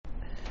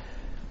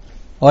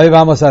Hoy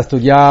vamos a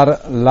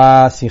estudiar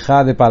la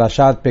Sijá de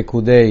Parashat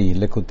Pekudei,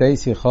 Lekutei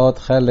Sijot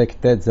Chelek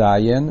Tet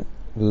Zayin,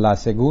 la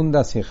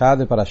segunda Sijá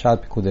de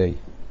Parashat Pekudei.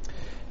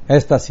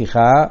 Esta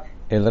Sijá,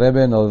 el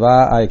Rebbe nos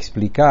va a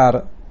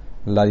explicar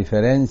las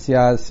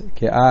diferencias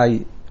que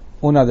hay,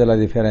 una de las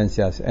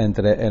diferencias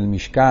entre el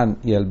Mishkan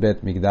y el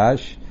Bet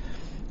Mikdash,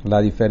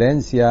 la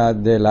diferencia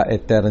de la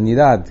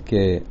eternidad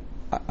que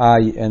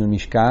hay en el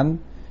Mishkan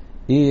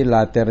y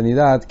la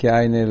eternidad que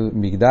hay en el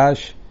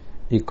Mikdash,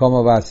 y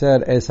cómo va a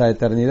ser esa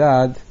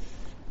eternidad,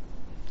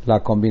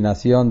 la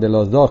combinación de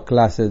las dos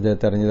clases de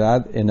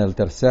eternidad en el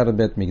tercer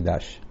Bet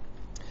Mikdash.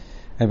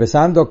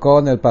 Empezando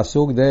con el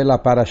pasuk de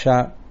la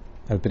Parashá.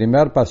 El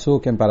primer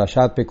pasuk en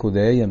Parashat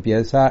Pekudei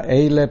empieza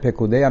Eile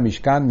Pekudei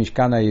Mishkan,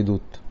 Mishkan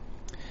Haidut.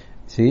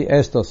 Sí,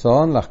 estos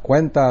son las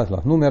cuentas,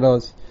 los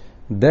números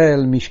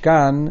del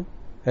Mishkan,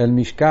 el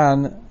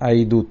Mishkan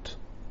Haidut.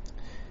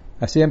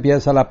 Así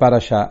empieza la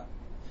Parashá.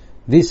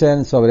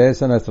 Dicen sobre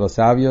eso nuestros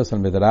sabios, el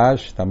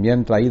Midrash,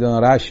 también traído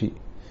en Rashi,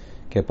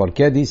 que por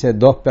qué dice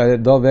dos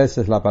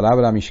veces la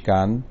palabra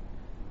Mishkan,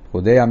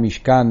 Judea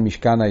Mishkan,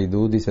 Mishkan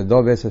Haidut, dice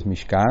dos veces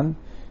Mishkan,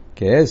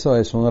 que eso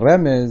es un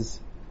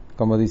remez,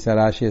 como dice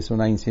Rashi, es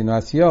una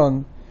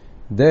insinuación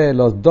de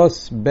los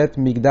dos Bet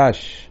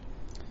Mikdash.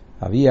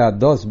 Había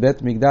dos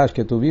Bet Mikdash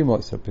que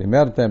tuvimos, el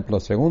primer templo,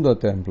 el segundo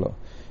templo,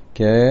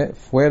 que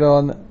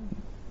fueron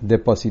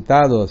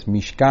depositados,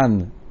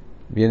 Mishkan,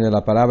 viene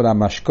la palabra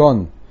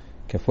Mashkon,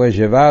 que fue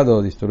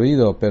llevado,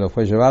 destruido, pero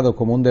fue llevado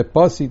como un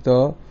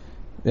depósito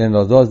en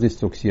las dos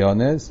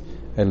destrucciones,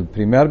 el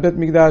primer Bet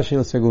Mikdash y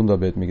el segundo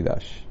Bet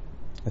Mikdash.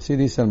 Así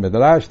dice el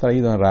Midrash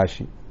traído en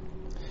Rashi.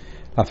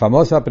 La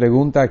famosa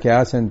pregunta que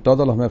hacen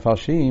todos los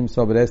Mefarshim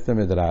sobre este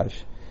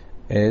Midrash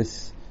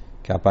es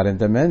que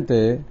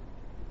aparentemente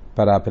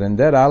para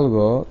aprender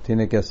algo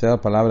tiene que ser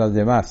palabras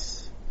de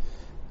más.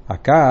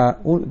 Acá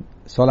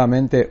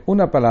solamente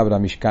una palabra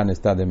Mishkan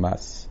está de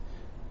más.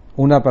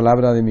 Una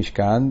palabra de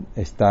Mishkan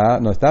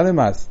no está de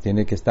más,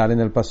 tiene que estar en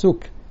el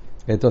pasuk.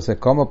 Entonces,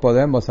 ¿cómo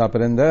podemos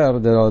aprender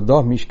de los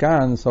dos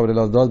Mishkan sobre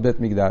los dos Bet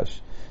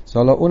Mikdash?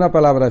 Solo una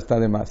palabra está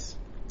de más.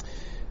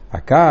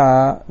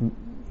 Acá,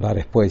 la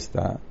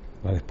respuesta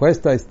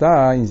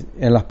está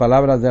en las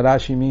palabras de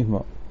Rashi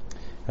mismo.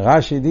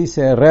 Rashi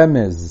dice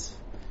remez,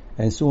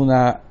 es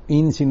una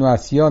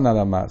insinuación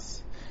nada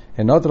más.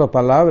 En otras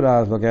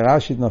palabras, lo que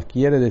Rashi nos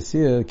quiere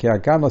decir que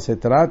acá no se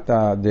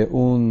trata de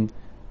un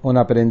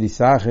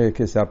aprendizaje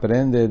que se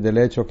aprende del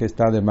hecho que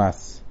está de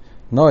más.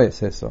 No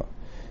es eso.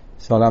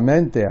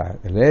 Solamente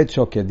el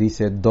hecho que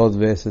dice dos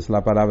veces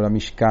la palabra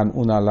Mishkan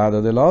una al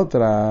lado de la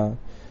otra.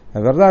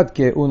 Es verdad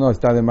que uno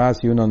está de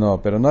más y uno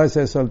no, pero no es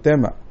eso el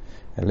tema.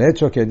 El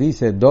hecho que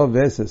dice dos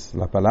veces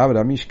la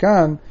palabra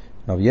Mishkan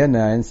nos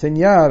viene a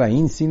enseñar, a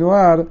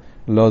insinuar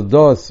los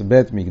dos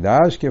Bet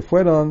Mikdash que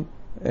fueron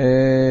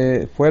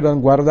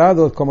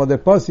guardados como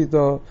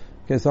depósito,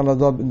 que son los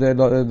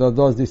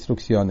dos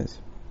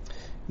destrucciones.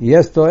 Y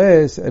esto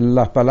es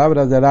las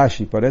palabras de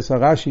Rashi. Por eso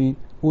Rashi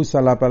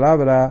usa la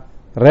palabra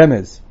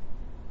remez.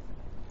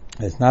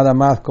 Es nada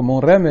más como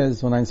un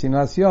remez, una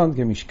insinuación,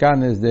 que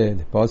Mishkan es de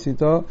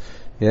depósito,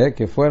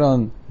 que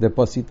fueron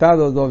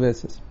depositados dos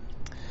veces.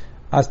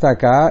 Hasta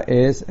acá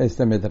es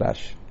este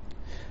Midrash.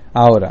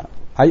 Ahora,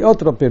 hay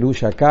otro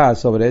perush acá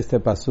sobre este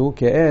pasú,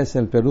 que es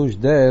el perush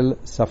del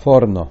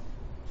Saforno.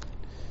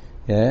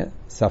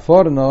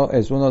 Saforno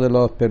es uno de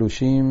los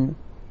perushim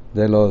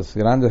de los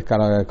grandes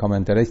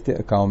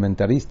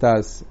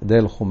comentaristas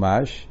del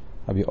Humash,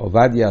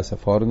 Ovadia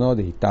Saforno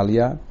de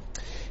Italia,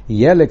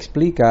 y él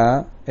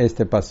explica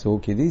este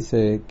pasuk y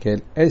dice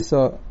que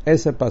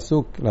ese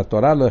pasuk la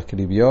Torah lo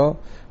escribió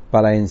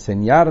para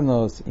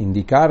enseñarnos,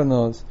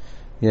 indicarnos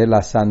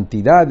la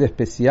santidad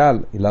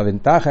especial y la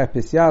ventaja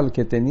especial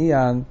que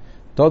tenían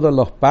todas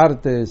las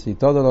partes y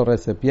todos los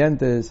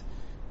recipientes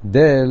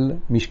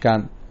del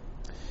Mishkan.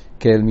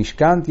 Que el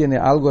Mishkan tiene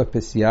algo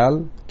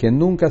especial que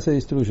nunca se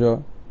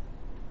destruyó.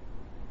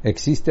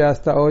 Existe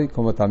hasta hoy,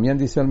 como también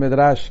dice el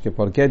Midrash, que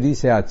por qué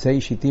dice Atzei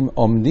Shitim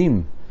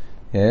Omdim,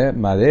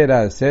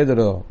 madera,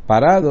 cedro,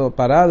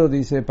 parado,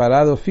 dice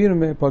parado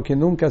firme, porque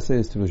nunca se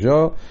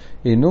destruyó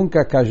y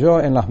nunca cayó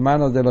en las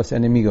manos de los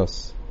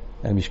enemigos,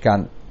 el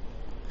Mishkan.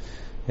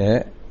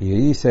 Y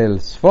dice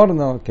el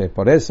Sforno, que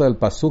por eso el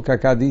pasuk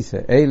acá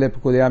dice Eile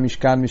Pekudei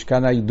Mishkan,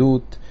 Mishkan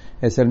Haidut,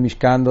 es el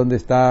Mishkan donde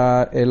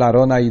está el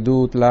Aron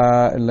Haidut,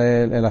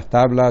 las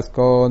tablas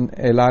con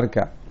el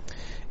arca.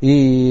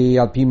 Y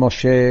al pi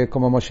Moshe,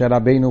 como Moshe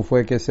Rabbeinu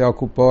fue que se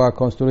ocupó a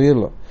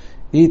construirlo.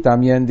 Y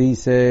también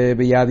dice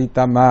Beyad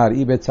Itamar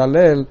y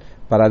Betzalel,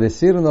 para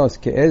decirnos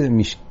que es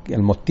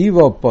el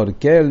motivo por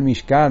qué el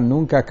Mishkan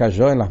nunca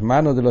cayó en las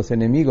manos de los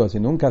enemigos y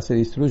nunca se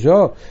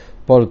destruyó,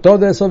 por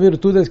todas esas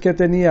virtudes que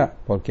tenía,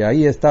 porque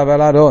ahí estaba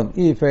el Aarón,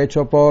 y fue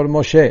hecho por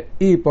Moshe,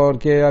 y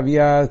porque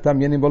había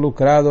también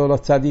involucrado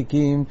los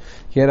tzadikim,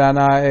 que eran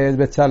el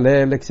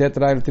Betzalel,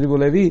 etcétera, el tribu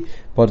Leví.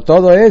 Por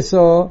todo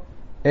eso,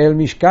 el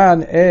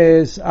Mishkan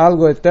es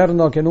algo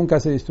eterno que nunca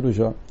se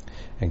destruyó.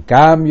 En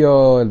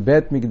cambio, el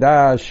Bet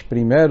Mikdash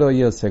primero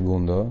y el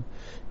segundo,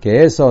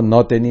 que eso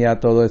no tenía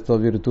todas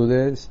estas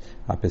virtudes,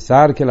 a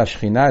pesar que la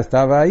Shekhinah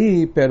estaba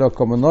ahí, pero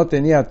como no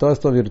tenía todas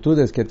estas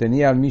virtudes que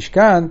tenía el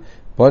Mishkan,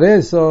 por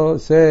eso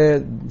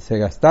se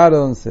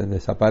gastaron, se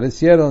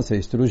desaparecieron, se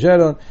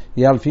destruyeron,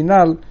 y al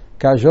final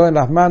cayó en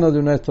las manos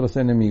de nuestros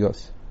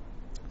enemigos.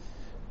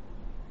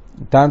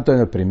 Tanto en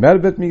el primer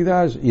Bet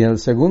Mikdash y en el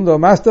segundo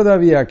más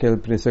todavía, que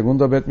el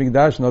segundo Bet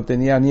Mikdash no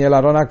tenía ni el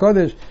Aron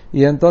HaKodesh,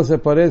 y entonces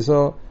por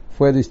eso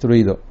fue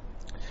destruido.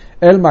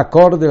 El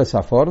Makor del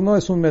Safor no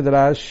es un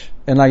Medrash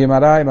en la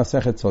Gemara y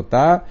Masejet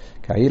Sotá,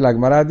 que ahí la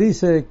Gemara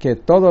dice que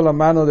toda la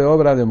mano de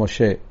obra de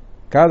Moshe,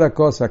 cada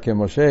cosa que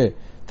Moshe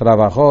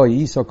trabajó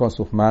y hizo con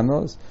sus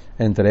manos,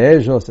 entre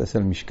ellos es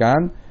el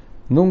Mishkan,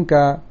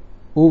 nunca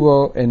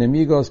hubo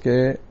enemigos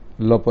que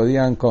lo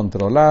podían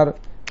controlar,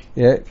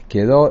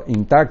 quedó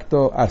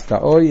intacto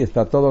hasta hoy,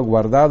 está todo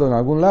guardado en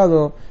algún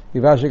lado, y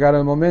va a llegar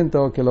el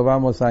momento que lo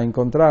vamos a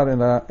encontrar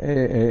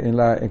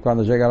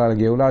cuando llega la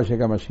Geulah,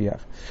 llega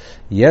Mashiach.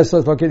 Y eso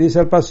es lo que dice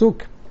el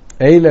Pasuk.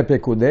 Eile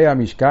pekudei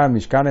Mishkan,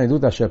 Mishkan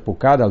edut asher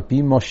pukad al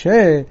pi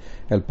Moshe.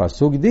 El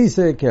Pasuk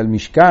dice que el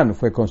Mishkan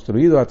fue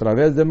construido a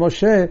través de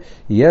Moshe,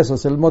 y eso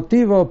es el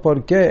motivo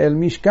porque el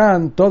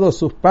Mishkan, todas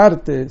sus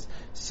partes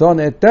son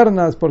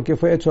eternas porque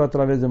fue hecho a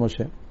través de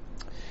Moshe.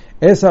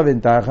 Esa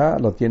ventaja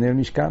lo tiene el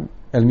Mishkan.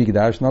 El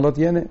Mikdash no lo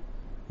tiene.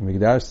 El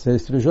Mikdash se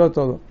destruyó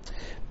todo.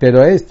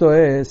 Pero esto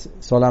es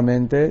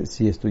solamente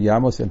si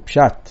estudiamos el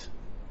Pshat.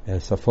 El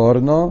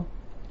Safor no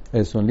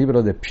es un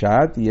libro de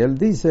Pshat, y él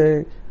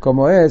dice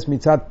cómo es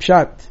Mitzat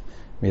Pshat.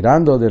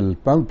 Mirando del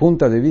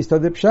punto de vista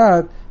de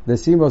Pshat,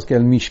 decimos que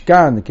el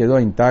Mishkan quedó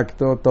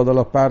intacto, todas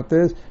las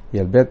partes, y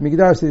el Bet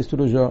Mikdash se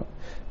destruyó.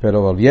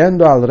 Pero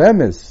volviendo al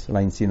Remes,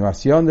 la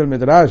insinuación del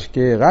Medrash,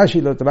 que Rashi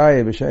lo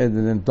trae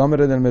en el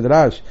nombre del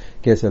Medrash,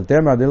 que es el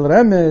tema del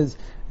Remes,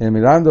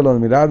 mirándolo,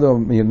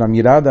 una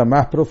mirada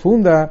más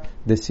profunda,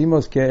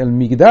 decimos que el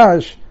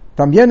Mikdash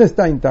también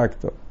está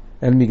intacto.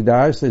 El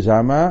Mikdash se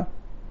llama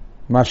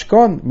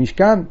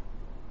Mishkan.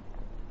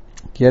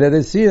 Quiere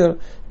decir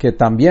que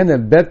también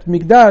el Bet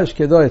Mikdash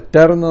quedó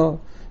eterno,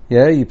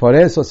 y por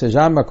eso se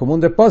llama como un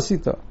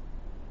depósito.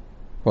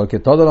 Porque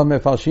todos los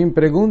mefarshim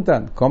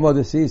preguntan, ¿cómo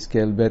decís que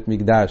el Bet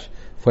Mikdash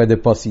fue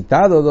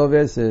depositado 2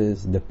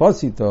 veces?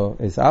 Depósito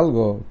es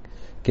algo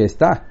que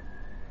está,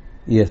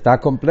 y está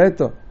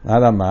completo,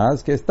 nada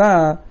más que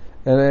está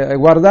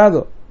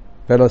guardado,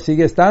 pero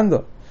sigue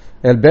estando.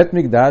 El Bet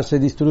Mikdash se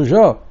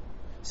destruyó.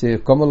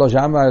 ¿Cómo lo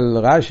llama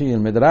el Rashi y el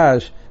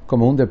Medrash?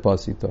 Como un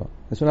depósito.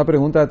 Es una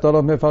pregunta de todos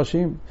los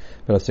mefarshim.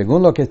 Pero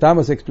según lo que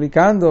estamos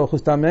explicando,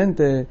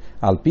 justamente,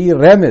 al pi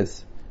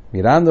remes,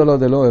 mirándolo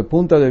desde el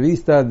punto de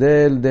vista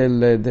del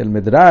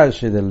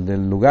Medrash,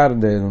 del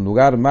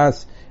lugar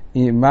más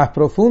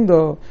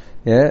profundo,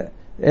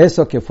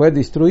 eso que fue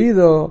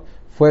destruido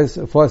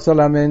fue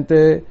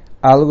solamente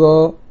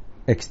algo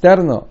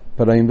externo,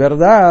 pero en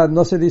verdad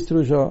no se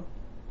destruyó.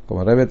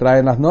 Como Rebbe trae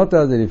en las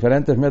notas de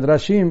diferentes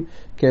Medrashim,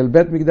 que el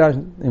Bet Mikdash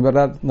en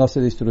verdad no se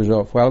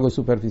destruyó, fue algo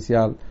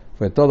superficial,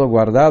 fue todo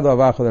guardado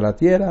abajo de la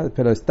tierra,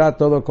 pero está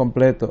todo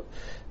completo.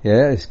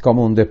 Es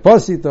como un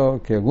depósito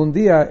que algún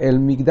día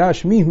el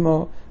Mikdash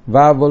mismo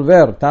va a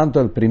volver,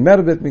 tanto el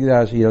primer Bet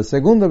Mikdash y el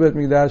segundo Bet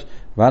Mikdash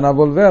van a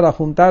volver a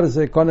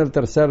juntarse con el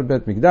tercer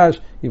Bet Mikdash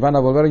y van a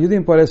volver a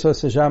Yudim, por eso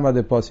se llama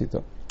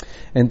depósito.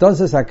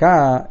 Entonces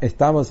acá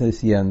estamos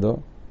diciendo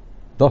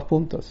 2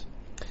 puntos.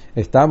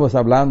 Estamos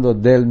hablando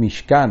del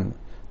Mishkan,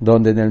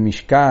 donde en el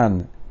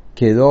Mishkan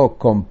quedó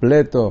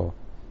completo,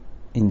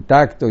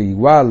 intacto,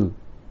 igual,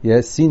 y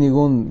es sin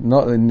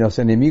los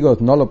enemigos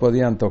no lo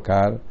podían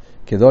tocar,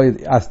 quedó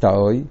hasta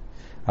hoy.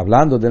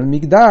 Hablando del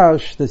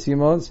Mikdash,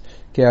 decimos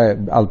que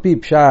al pi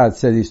Pshat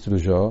se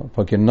destruyó,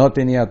 porque no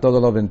tenía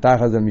todas las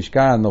ventajas del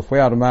Mishkan, no fue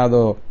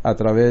armado a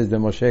través de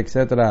Moshe,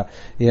 etc.,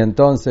 y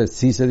entonces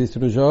sí se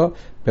destruyó,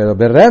 pero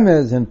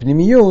Beremes, en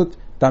Pnimiyut,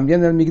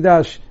 también el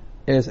Mikdash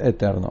es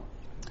eterno.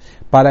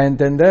 Para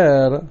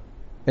entender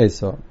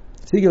eso,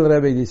 sigue el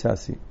Rebbe y dice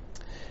así.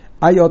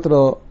 Hay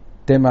otro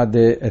tema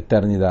de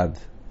eternidad.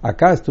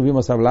 Acá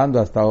estuvimos hablando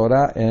hasta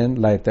ahora en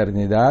la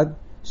eternidad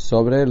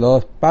sobre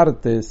las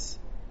partes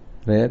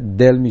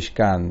del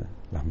Mishkan,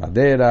 las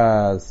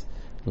maderas,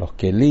 los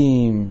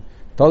kelim,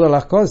 todas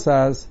las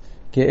cosas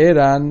que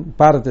eran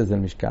partes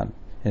del Mishkan.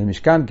 El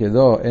Mishkan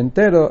quedó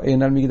entero y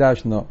en el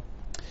Mikdash no.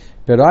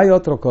 Pero hay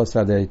otra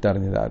cosa de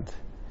eternidad.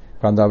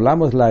 Cuando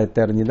hablamos la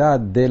eternidad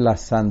de la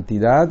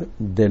santidad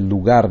del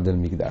lugar del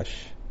Mikdash.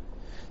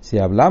 Si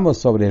hablamos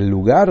sobre el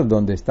lugar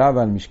donde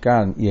estaba el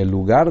Mishkan y el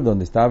lugar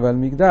donde estaba el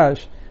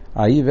Mikdash,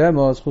 ahí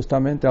vemos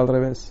justamente al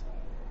revés.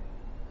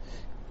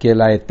 Que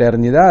la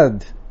eternidad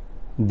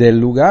del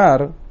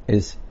lugar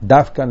es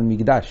Dafka el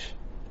Mikdash.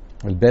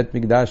 El Bet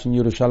Mikdash en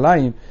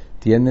Jerusalén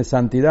tiene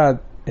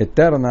santidad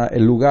eterna,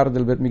 el lugar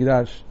del Bet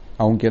Mikdash.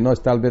 Aunque no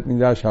está el Bet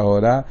Mikdash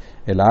ahora,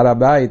 el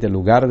Arabait, el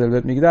lugar del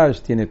Bet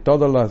Mikdash, tiene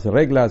todas las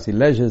reglas y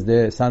leyes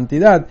de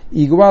santidad,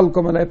 igual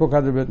como en la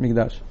época del Bet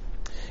Mikdash.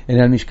 En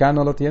el Mishkan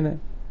no lo tiene.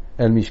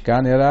 El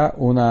Mishkan era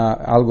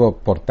algo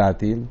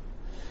portátil,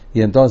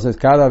 y entonces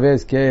cada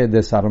vez que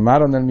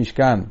desarmaron el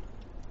Mishkan,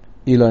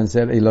 y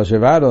lo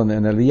llevaron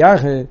en el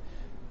viaje.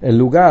 El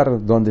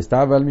lugar donde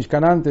estaba el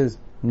Mishkan antes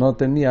no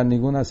tenía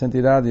ninguna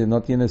santidad y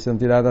no tiene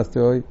santidad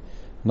hasta hoy.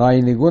 No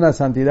hay ninguna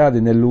santidad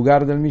en el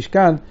lugar del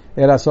Mishkan,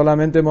 era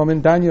solamente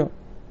momentáneo.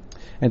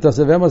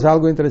 Entonces vemos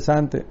algo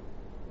interesante.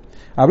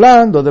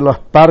 Hablando de las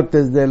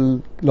partes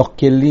los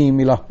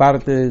Kelim y las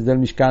partes del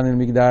Mishkan y el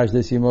Mikdash,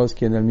 decimos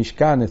que en el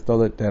Mishkan es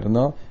todo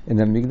eterno, en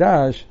el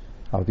Mikdash,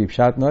 al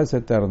Pipshat no es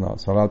eterno,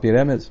 solo al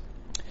Piremes.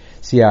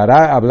 Si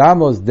ahora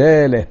hablamos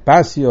del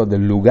espacio,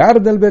 del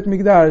lugar del Bet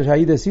Mikdash,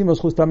 ahí decimos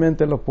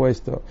justamente lo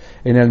opuesto.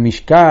 En el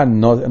Mishkan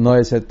no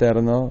es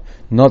eterno,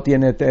 no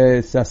tiene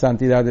esa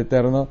santidad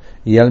eterna,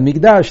 y el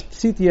Mikdash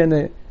sí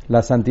tiene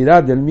la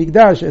santidad del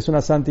Mikdash, es una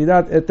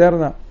santidad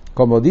eterna.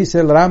 Como dice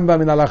el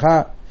Rambam en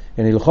Alajá,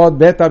 en el Ilhot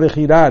Beta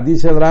Bechirá,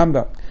 dice el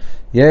Rambam,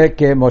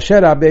 que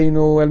Moshe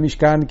Rabbeinu, el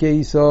Mishkan que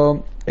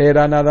hizo,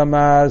 era nada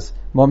más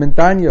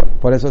momentáneo,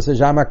 por eso se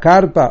llama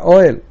Karpa,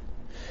 Oel.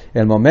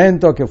 El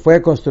momento que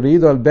fue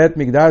construido el Bet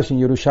Mikdash en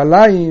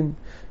Jerusalén,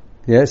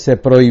 se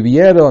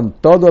prohibieron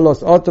todos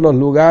los otros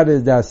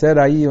lugares de hacer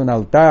ahí un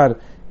altar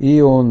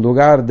y un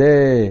lugar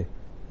de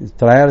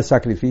traer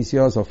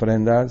sacrificios,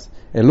 ofrendas.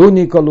 El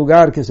único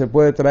lugar que se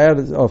puede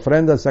traer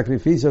ofrendas,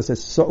 sacrificios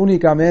es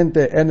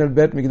únicamente en el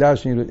Bet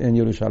Mikdash en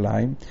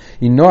Jerusalén.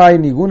 Y no hay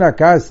ninguna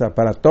casa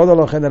para todas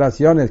las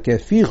generaciones que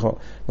es fijo,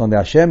 donde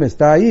Hashem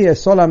está ahí, es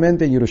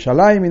solamente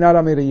Jerusalén y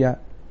Nara Miriya.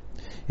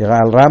 Y el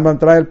Rambam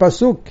trae el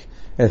Pasuk.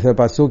 Es el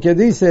pasuk que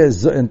dice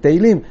en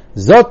Teilim,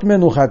 Zot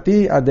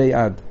menuchati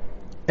adeiad.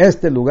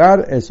 Este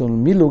lugar es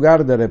mi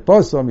lugar de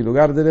reposo, mi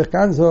lugar de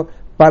descanso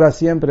para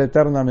siempre,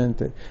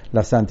 eternamente.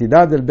 La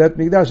santidad del Bet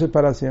Mikdash es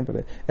para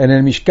siempre. En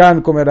el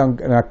Mishkan, como era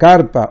una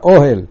carpa,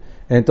 Ohel,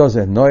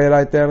 entonces no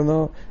era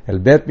eterno. El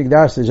Bet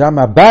Mikdash se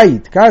llama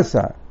Bait,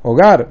 casa,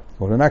 hogar.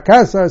 Por una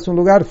casa es un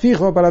lugar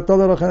fijo para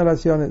todas las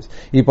generaciones.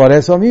 Y por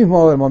eso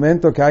mismo, el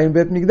momento que hay un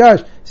Bet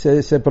Mikdash,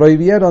 se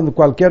prohibieron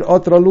cualquier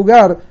otro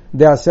lugar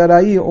de hacer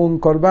ahí un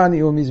korban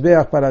y un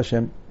mizbeach para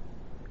Hashem.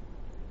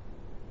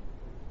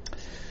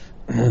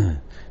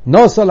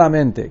 No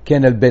solamente que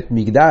en el Bet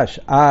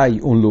Mikdash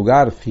hay un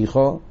lugar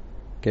fijo,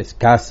 que es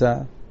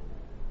casa,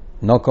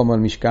 no como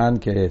el Mishkan,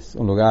 que es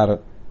un lugar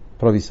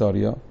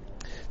provisorio.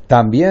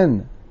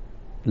 También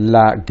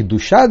la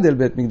Kedushá del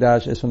Bet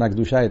Mikdash es una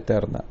Kedushá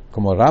eterna.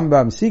 Como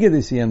Rambam sigue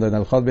diciendo en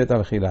el Chod Bet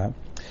Al-Chila,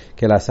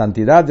 que la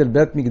santidad del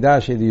Bet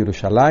Mikdash y de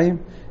Jerusalén,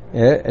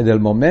 del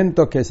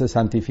momento que se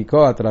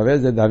santificó a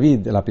través de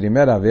David la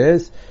primera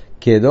vez,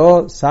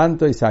 quedó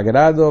santo y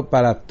sagrado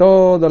para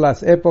todas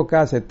las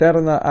épocas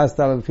eternas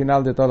hasta el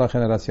final de todas las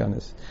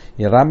generaciones.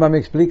 Y Rambam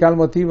explica el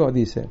motivo,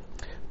 dice,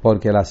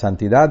 porque la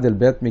santidad del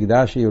Bet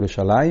Mikdash y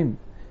Jerusalén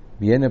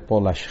viene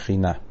por la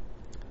Shechina.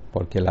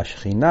 Porque la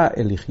Shechina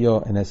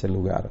eligió en ese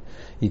lugar.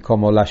 Y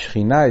como la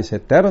Shechina es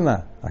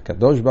eterna,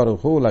 Akadosh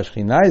Baruch Hu, la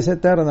Shechina es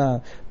eterna,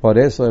 por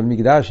eso el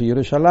Mikdash y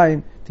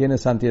Jerusalén tiene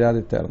santidad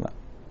eterna.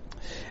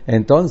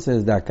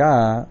 Entonces de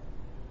acá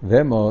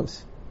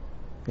vemos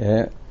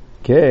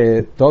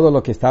que todo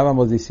lo que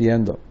estábamos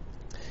diciendo,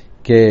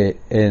 que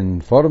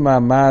en forma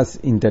más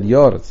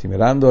interior, si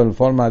mirando en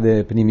forma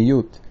de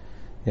Pnimiyut,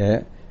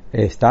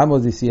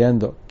 estamos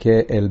diciendo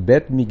que el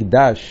Bet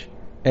Mikdash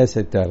es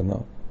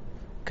eterno.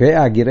 ¿Qué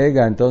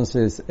agrega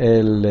entonces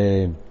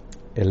el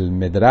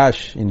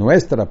Medrash y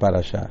nuestra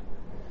parasha?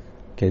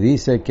 Que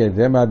dice que el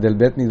tema del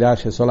Bet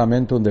Mikdash es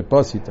solamente un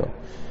depósito.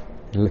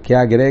 El que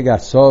agrega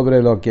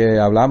sobre lo que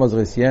hablamos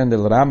recién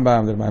del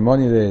Rambam, del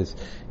Maimónides,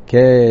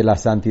 que la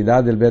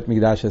santidad del Bet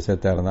Mikdash es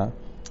eterna.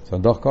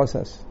 Son dos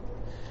cosas.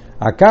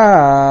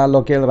 Acá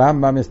lo que el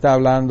Rambam está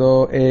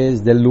hablando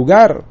es del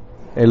lugar.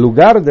 El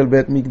lugar del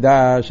Bet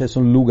Mikdash es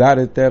un lugar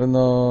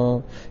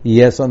eterno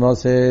y eso no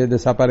se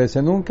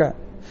desaparece nunca.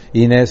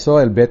 Y en eso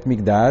el Bet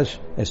Mikdash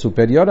es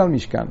superior al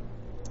Mishkan,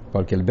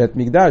 porque el Bet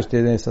Mikdash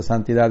tiene esa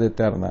santidad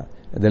eterna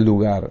del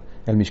lugar.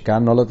 El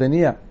Mishkan no lo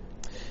tenía.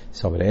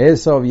 Sobre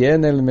eso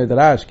viene el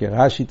Medrash que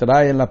Rashi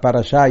trae en la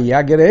parasha y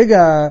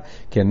agrega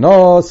que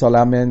no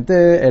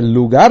solamente el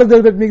lugar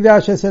del Bet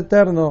Mikdash es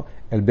eterno,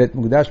 el Bet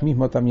Mikdash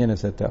mismo también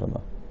es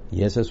eterno.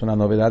 Y eso es una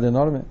novedad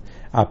enorme.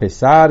 A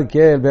pesar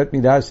que el Bet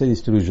Mikdash se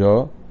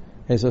destruyó,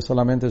 eso es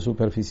solamente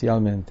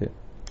superficialmente.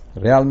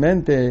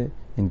 Realmente,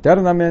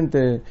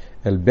 internamente,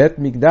 el Bet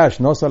Mikdash,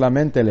 no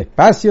solamente el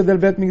espacio del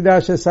Bet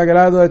Mikdash es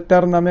sagrado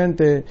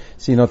eternamente,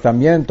 sino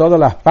también todas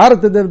las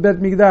partes del Bet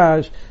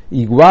Mikdash,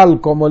 igual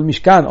como el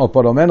Mishkan, o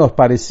por lo menos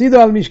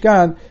parecido al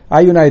Mishkan,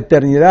 hay una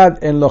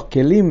eternidad en los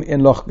Kelim,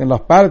 en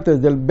las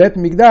partes del Bet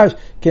Mikdash,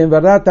 que en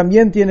verdad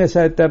también tiene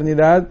esa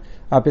eternidad,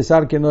 a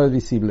pesar que no es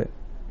visible.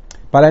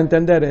 Para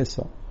entender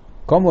eso,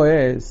 ¿cómo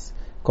es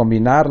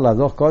combinar las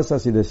dos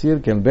cosas y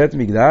decir que el Bet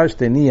Mikdash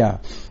tenía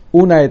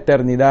una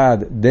eternidad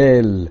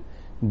del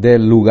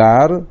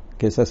lugar,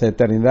 que es esa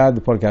eternidad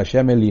porque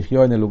Hashem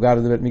eligió en el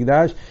lugar del Bet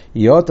Mikdash,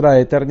 y otra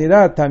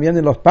eternidad también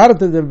en las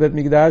partes del Bet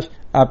Mikdash,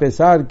 a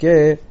pesar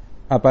que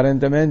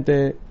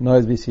aparentemente no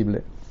es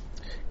visible?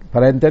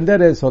 Para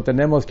entender eso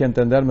tenemos que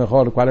entender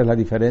mejor cuál es la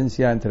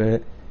diferencia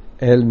entre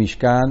el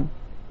Mishkan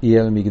y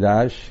el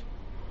Mikdash,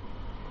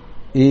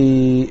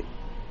 y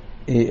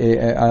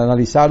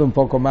analizar un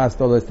poco más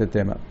todo este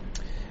tema.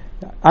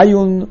 Hay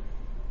un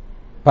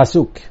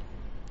pasuk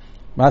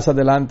más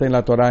adelante en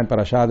la Torah, en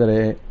Parashat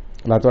Re'eh,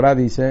 la Torah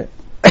dice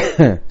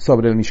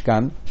sobre el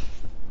Mishkan: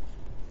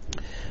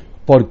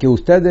 porque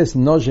ustedes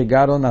no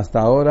llegaron hasta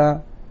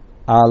ahora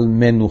al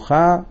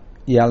Menuja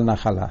y al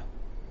Najalá.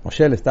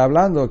 Moshe le está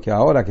hablando que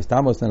ahora que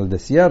estamos en el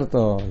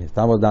desierto,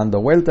 estamos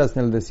dando vueltas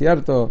en el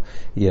desierto,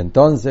 y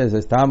entonces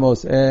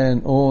estamos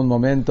en un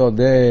momento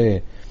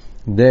de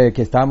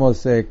que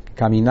estamos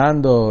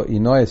caminando y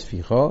no es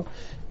fijo,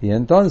 y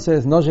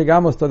entonces no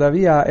llegamos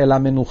todavía a la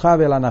Menuja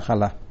y a la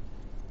Najalá.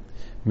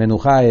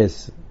 Menuja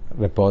es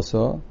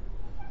reposo,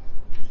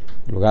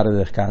 lugar de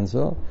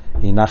descanso,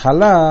 y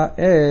Najalá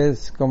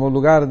es como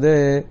lugar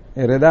de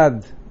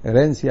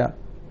herencia.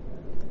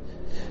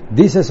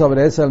 Dice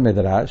sobre eso el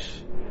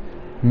Medrash: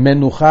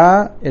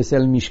 Menuja es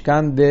el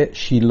Mishkan de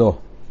Shiloh,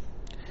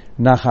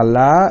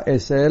 Najalá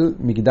es el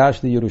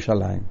Mikdash de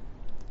Jerusalén.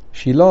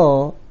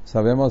 Shiloh,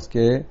 sabemos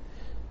que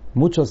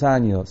muchos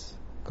años,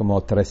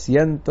 como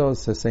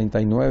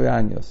 369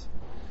 años,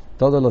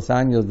 todos los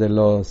años de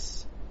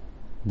los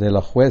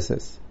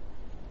jueces,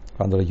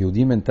 cuando los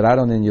Yudim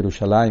entraron en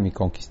Jerusalén y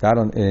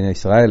conquistaron, en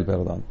Israel,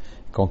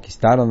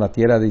 conquistaron la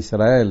tierra de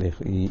Israel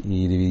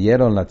y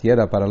dividieron la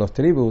tierra para las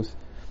tribus,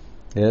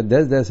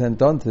 desde ese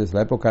entonces,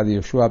 la época de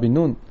Yoshua bin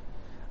Nun,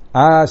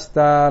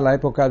 hasta la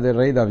época del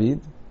rey David,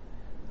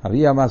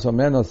 había más o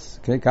menos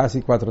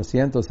casi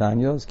 400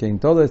 años, que en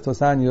todos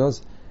estos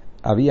años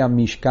había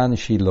Mishkan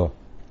Shiloh.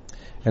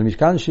 El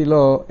Mishkan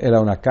Shiloh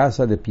era una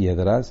casa de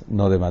piedras,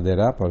 no de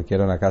madera, porque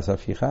era una casa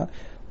fija,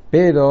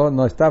 pero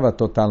no estaba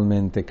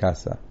totalmente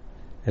casa.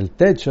 El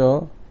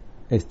techo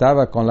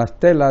estaba con las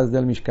telas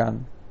del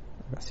Mishkan.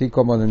 Así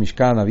como en el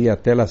Mishkan había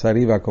telas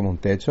arriba como un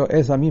techo,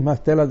 esas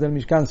mismas telas del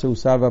Mishkan se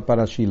usaba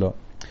para Shiloh.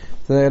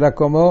 Entonces era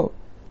como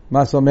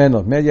más o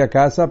menos media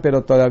casa,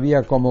 pero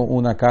todavía como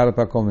una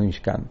carpa como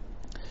Mishkan.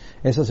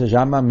 Eso se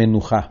llama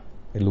Menuja,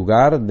 el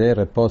lugar de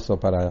reposo.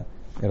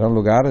 Era un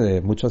lugar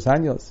de muchos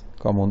años,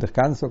 como un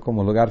descanso,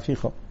 como un lugar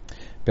fijo,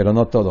 pero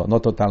no todo,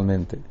 no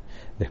totalmente.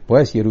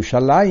 Después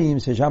Jerusalén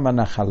se llama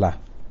Najalá.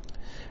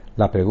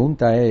 La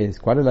pregunta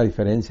es, ¿cuál es la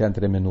diferencia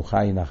entre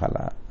Menuja y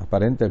Najalá?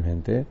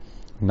 Aparentemente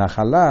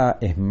Najalá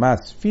es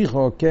más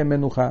fijo que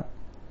Menuja,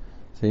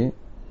 ¿sí?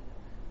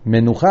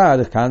 Menuja,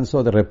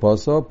 descanso, de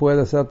reposo,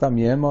 puede ser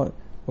también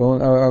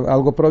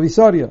algo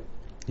provisorio,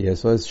 y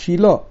eso es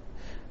Shiloh.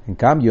 En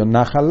cambio,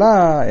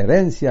 Najalá,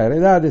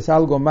 heredad, es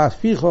algo más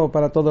fijo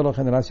para todas las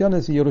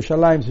generaciones, y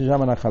Jerusalén se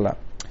llama Najalá.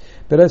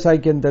 Pero eso hay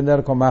que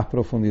entender con más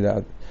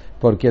profundidad,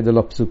 porque de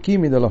los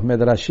psukim y de los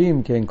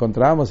medrashim que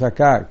encontramos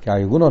acá, que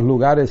algunos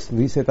lugares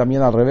dice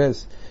también al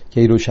revés,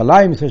 que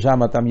Jerusalén se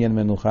llama también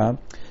Menuja,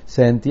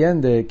 se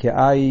entiende que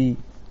hay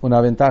una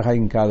ventaja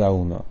en cada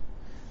uno.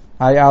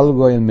 Hay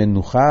algo en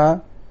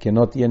Menuja que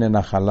no tiene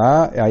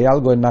Najalá, hay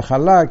algo en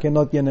Najalá que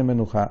no tiene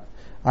Menuja.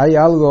 Hay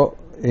algo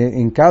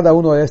en cada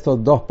uno de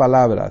estos dos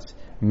palabras,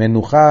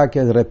 Menuja que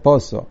es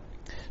reposo,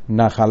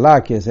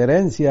 Najalá que es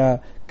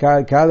herencia,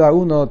 cada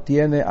uno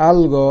tiene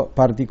algo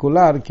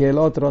particular que el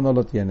otro no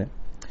lo tiene.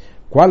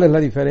 ¿Cuál es la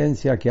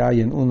diferencia que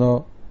hay en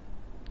uno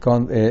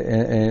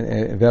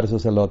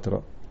versus el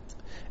otro?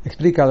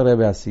 Explica el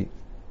Rebbe así.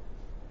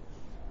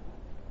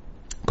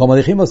 Como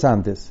dijimos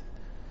antes,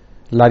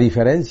 la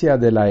diferencia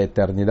de la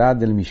eternidad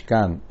del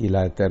Mishkan y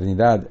la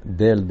eternidad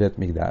del Bet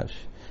Mikdash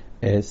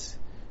es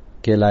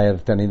que la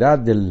eternidad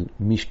del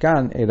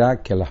Mishkan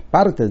era que las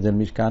partes del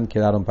Mishkan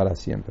quedaron para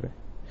siempre,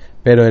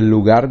 pero el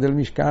lugar del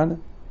Mishkan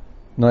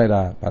no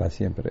era para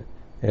siempre,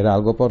 era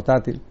algo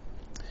portátil.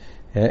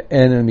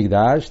 En el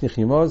Mikdash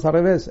dijimos al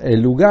revés,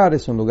 el lugar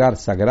es un lugar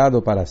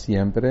sagrado para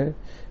siempre,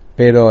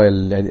 pero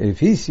el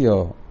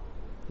edificio,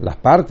 las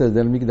partes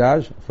del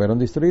Mikdash fueron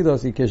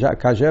destruidos y que ya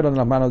cayeron en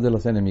las manos de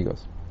los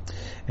enemigos.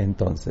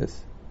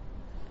 Entonces,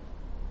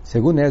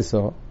 según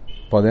eso,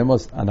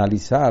 podemos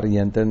analizar y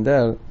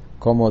entender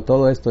cómo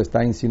todo esto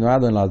está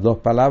insinuado en las dos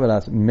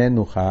palabras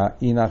Menuja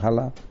y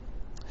Najalá.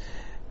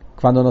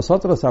 Cuando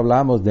nosotros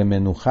hablamos de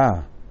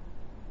Menuja,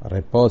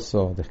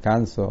 reposo,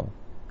 descanso,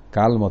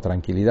 calmo,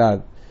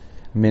 tranquilidad,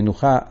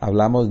 Menuja,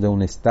 hablamos de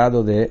un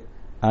estado de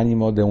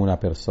ánimo de una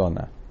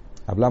persona,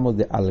 hablamos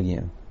de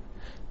alguien,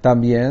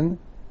 también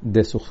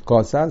de sus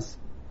cosas,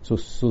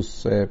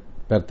 sus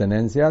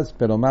pertenencias,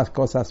 pero más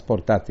cosas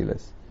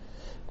portátiles.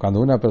 Cuando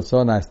una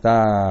persona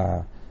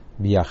está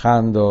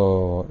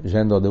viajando,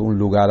 yendo de un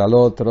lugar al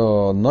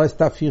otro, no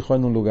está fijo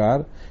en un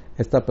lugar,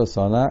 esta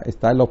persona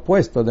está el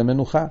opuesto de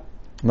Menuja.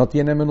 No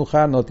tiene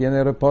Menuja, no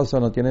tiene reposo,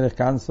 no tiene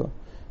descanso.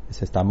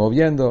 Se está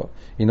moviendo,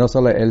 y no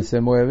solo él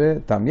se mueve,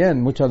 también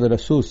muchas de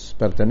sus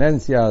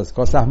pertenencias,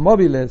 cosas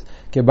móviles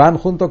que van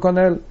junto con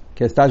él,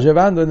 que está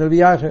llevando en el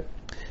viaje.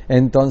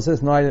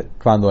 Entonces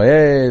cuando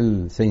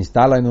él se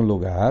instala en un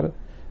lugar,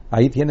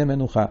 ahí tiene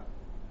Menuja.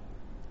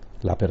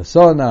 La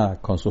persona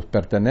con sus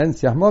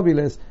pertenencias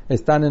móviles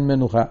están en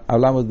Menuja.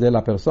 Hablamos de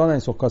la persona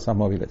y sus cosas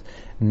móviles.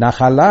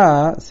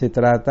 Najalá se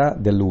trata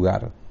del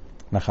lugar.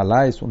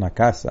 Najalá es una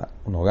casa,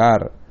 un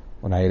hogar,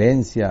 una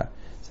herencia.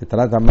 Se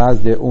trata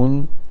más de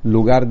un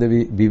lugar de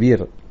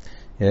vivir.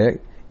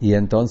 Y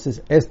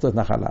entonces esto es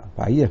Najalá.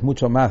 Ahí es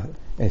mucho más,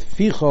 es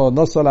fijo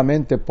no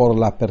solamente por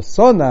la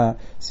persona,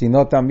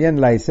 sino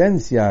también la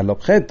esencia, el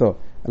objeto,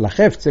 la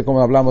jefze,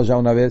 como hablamos ya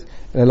una vez,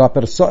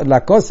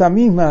 la cosa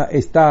misma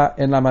está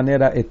en la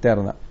manera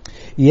eterna.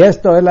 Y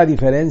esto es la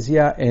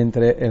diferencia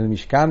entre el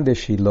Mishkan de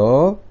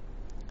Shiloh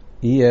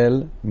y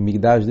el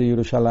Mikdash de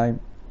Jerusalén.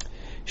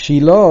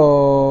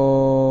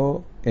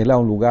 Shiloh era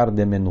un lugar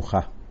de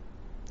menujá.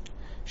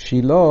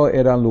 Shiloh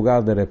era un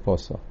lugar de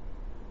reposo.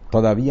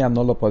 Todavía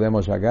no lo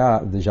podemos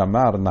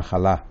llamar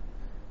Najalá,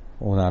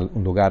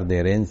 un lugar de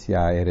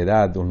herencia,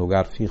 heredad, un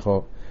lugar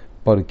fijo,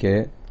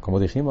 porque, como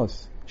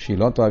dijimos,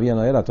 Shiloh todavía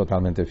no era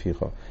totalmente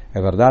fijo.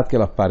 Es verdad que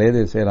las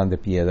paredes eran de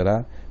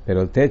piedra,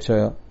 pero el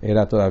techo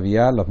era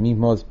todavía los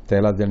mismos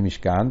telas del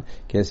Mishkan,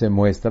 que se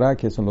muestra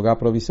que es un lugar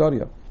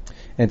provisorio.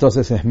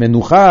 Entonces es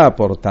menujá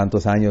por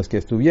tantos años que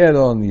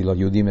estuvieron, y los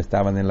Yudim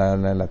estaban en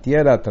la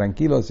tierra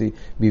tranquilos y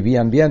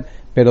vivían bien,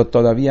 pero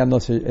todavía no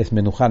es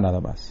menujá nada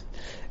más.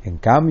 En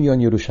cambio,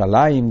 en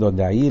Jerusalén,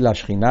 donde ahí la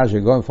Shekhinah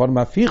llegó en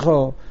forma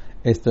fijo,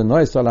 esto no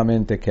es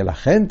solamente que la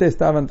gente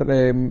estaba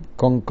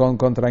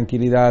con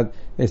tranquilidad,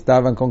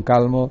 estaban con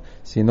calmo,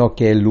 sino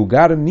que el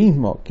lugar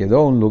mismo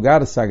quedó un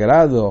lugar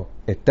sagrado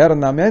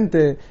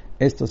eternamente.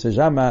 Esto se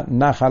llama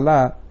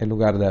Najalá, el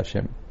lugar de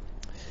Hashem.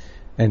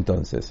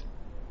 Entonces,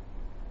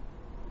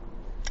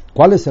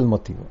 ¿cuál es el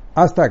motivo?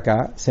 Hasta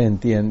acá se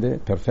entiende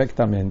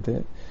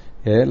perfectamente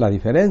la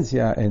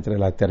diferencia entre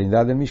la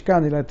eternidad del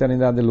Mishkan y la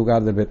eternidad del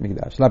lugar del Bet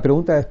Mikdash. La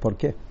pregunta es ¿por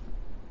qué?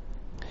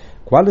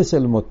 ¿Cuál es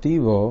el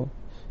motivo?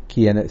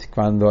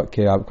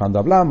 Cuando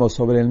hablamos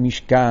sobre el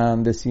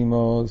Mishkan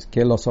decimos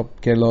que los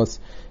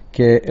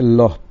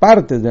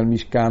partes del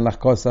Mishkan, las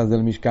cosas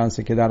del Mishkan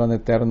se quedaron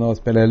eternos,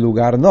 pero el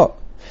lugar no.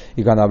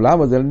 Y cuando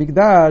hablamos del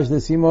Mikdash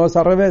decimos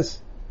al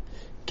revés,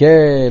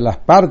 que las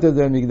partes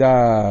del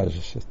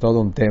Mikdash es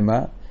todo un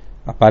tema,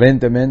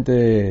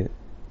 aparentemente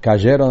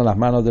cayeron en las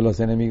manos de los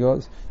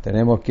enemigos.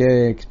 Tenemos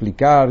que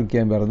explicar que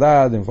en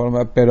verdad,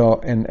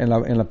 pero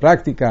en la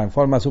práctica, en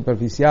forma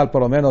superficial,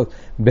 por lo menos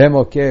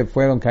vemos que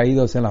fueron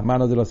caídos en las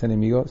manos de los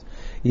enemigos.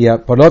 Y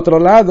por otro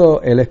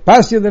lado, el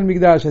espacio del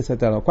Mikdash es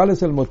eterno. ¿Cuál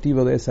es el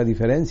motivo de esa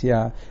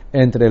diferencia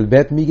entre el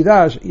Bet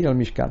Mikdash y el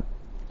Mishkan?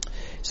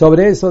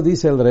 Sobre eso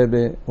dice el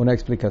Rebbe una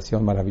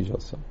explicación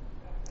maravillosa.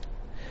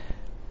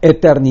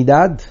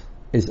 Eternidad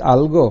es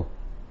algo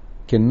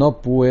que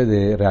no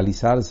puede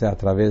realizarse a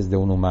través de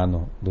un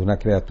humano, de una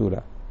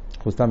criatura.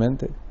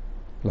 Justamente,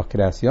 las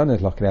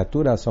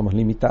criaturas somos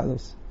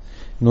limitados.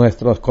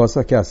 Nuestras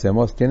cosas que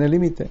hacemos tienen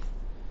límite.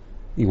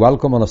 Igual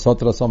como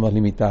nosotros somos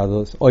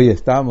limitados, hoy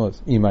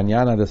estamos y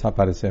mañana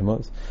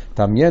desaparecemos,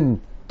 también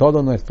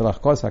todas nuestras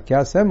cosas que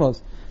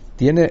hacemos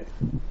tiene,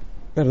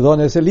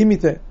 ese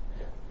límite.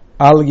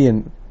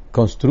 Alguien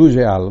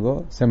construye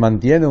algo, se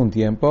mantiene un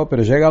tiempo,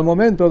 pero llega el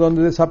momento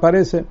donde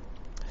desaparece.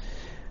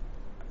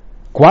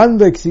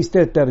 ¿Cuándo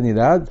existe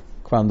eternidad?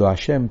 Cuando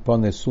Hashem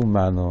pone su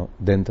mano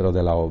dentro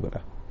de la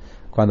obra.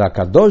 Cuando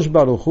Akadosh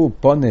Baruj Hu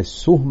pone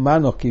sus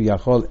manos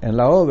Kivyahol en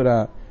la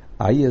obra,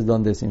 ahí es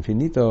donde es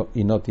infinito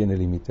y no tiene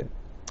límite.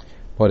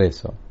 Por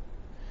eso,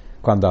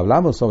 cuando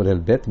hablamos sobre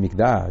el Bet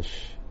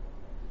Mikdash,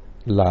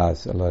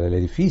 el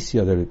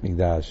edificio del Bet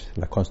Mikdash,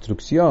 la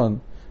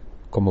construcción,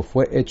 como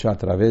fue hecho a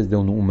través de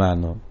un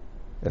humano,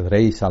 el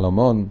rey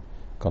Salomón,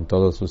 con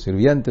todos sus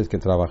sirvientes que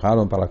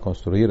trabajaron para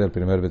construir el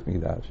primer Bet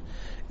Mikdash.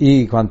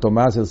 Y cuanto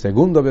más el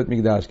segundo Bet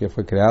Mikdash, que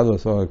fue creado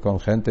con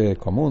gente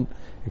común,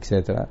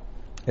 etc.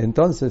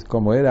 Entonces,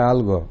 como era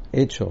algo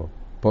hecho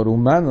por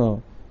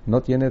humano,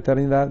 no tiene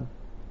eternidad.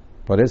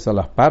 Por eso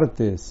las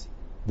partes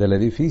del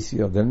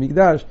edificio del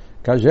Mikdash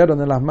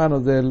cayeron en las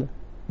manos del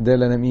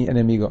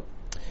enemigo.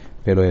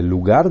 Pero el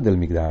lugar del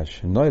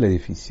Mikdash, no el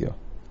edificio,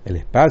 el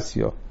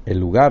espacio, el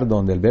lugar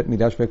donde el Bet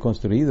Mikdash fue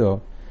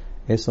construido,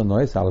 eso no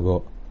es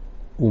algo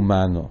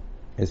humano.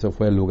 Eso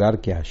fue el lugar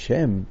que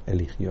Hashem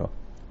eligió.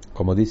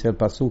 Como dice el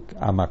Pasuk,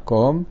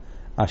 Amakom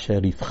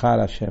Asher Yivchar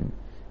Hashem.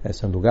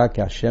 Es un lugar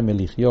que Hashem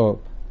eligió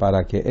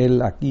para que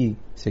Él aquí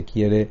se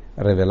quiere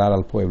revelar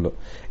al pueblo.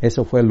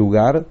 Eso fue el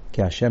lugar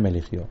que Hashem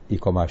eligió. Y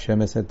como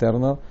Hashem es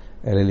eterno,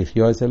 Él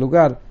eligió ese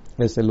lugar.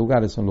 Ese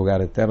lugar es un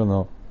lugar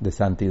eterno de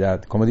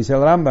santidad. Como dice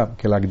el Rambam,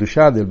 que la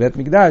Kedushá del Bet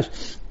Mikdash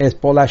es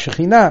por la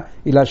Shekhinah,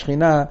 y la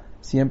Shekhinah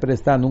siempre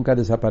está, nunca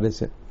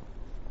desaparece.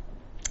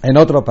 En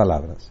otras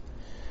palabras,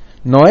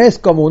 no es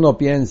como uno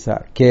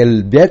piensa que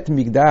el Bet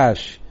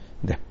Mikdash,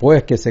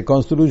 después que se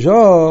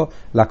construyó,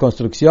 la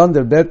construcción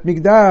del Bet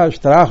Mikdash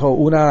trajo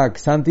una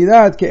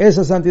santidad, que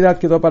esa santidad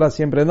quedó para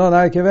siempre. No,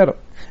 nada que ver.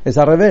 Es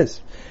al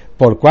revés.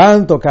 Por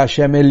cuanto que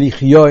Hashem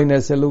eligió en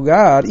ese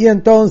lugar, y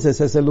entonces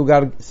ese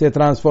lugar se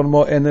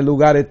transformó en el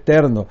lugar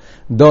eterno,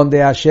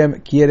 donde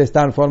Hashem quiere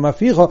estar en forma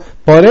fija.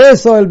 Por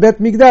eso el Bet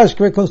Mikdash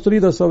fue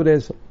construido sobre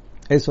eso.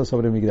 Eso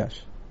sobre el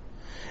Mikdash.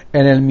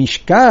 En el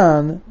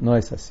Mishkan no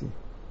es así.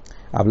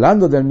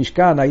 Hablando del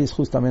Mishkan, ahí es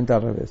justamente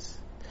al revés.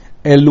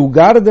 El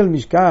lugar del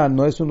Mishkan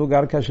no es un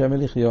lugar que Hashem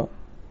eligió,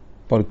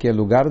 porque el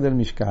lugar del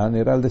Mishkan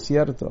era el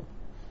desierto,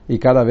 y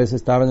cada vez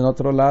estaba en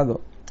otro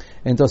lado.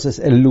 Entonces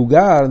el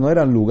lugar no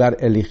era un lugar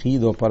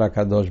elegido para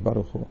Kadosh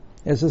Baruj Hu.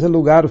 Ese es el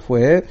lugar,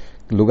 fue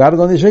el lugar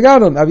donde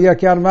llegaron. Había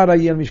que armar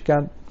ahí el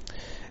Mishkan.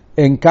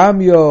 En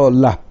cambio,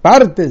 las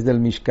partes del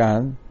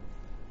Mishkan,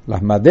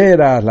 las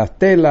maderas, las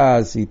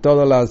telas y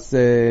todos los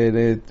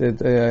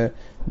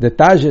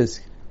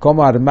detalles,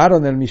 cómo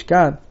armaron el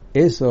Mishkan,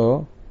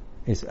 eso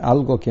es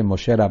algo que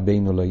Moshe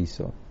Rabbeinu lo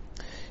hizo.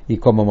 Y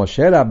como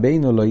Moshe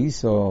Rabbeinu lo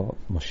hizo,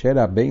 Moshe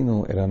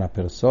Rabbeinu era una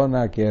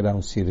persona que era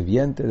un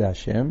sirviente de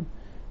Hashem,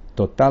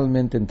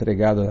 totalmente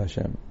entregado a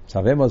Hashem.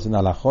 Sabemos en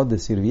Alajot de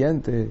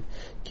sirviente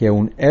que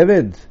un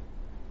Eved,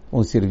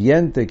 un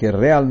sirviente que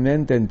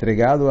realmente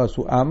entregado a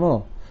su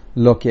amo,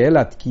 lo que él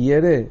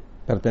adquiere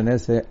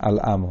pertenece al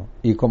amo.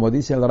 Y como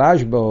dice el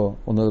Rashbo,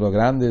 uno de los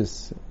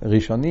grandes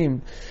Rishonim,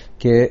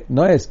 que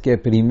no es que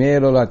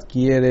primero lo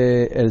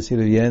adquiere el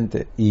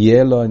sirviente y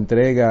él lo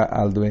entrega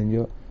al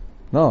dueño.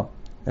 No,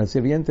 el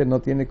sirviente no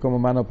tiene como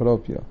mano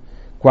propia.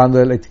 Cuando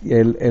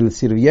el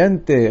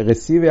sirviente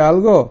recibe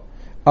algo,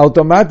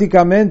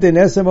 automáticamente en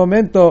ese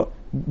momento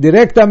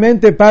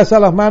directamente pasa a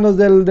las manos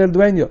del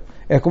dueño.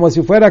 Es como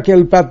si fuera que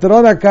el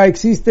patrón acá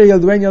existe y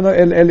el dueño, no,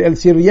 el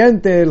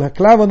sirviente, el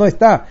esclavo no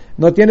está,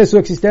 no tiene su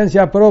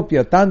existencia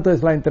propia, tanto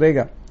es la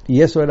entrega.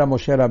 Y eso era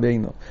Moshe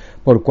Rabbeinu.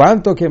 Por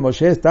cuanto que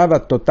Moshe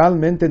estaba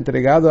totalmente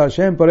entregado a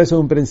Hashem, por eso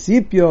en un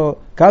principio,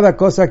 cada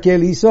cosa que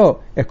él hizo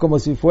es como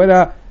si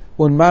fuera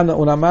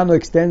una mano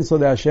extenso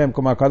de Hashem,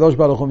 como Akadosh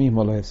Baruj Hu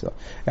mismo lo hizo.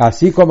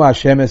 Así como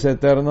Hashem es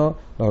eterno,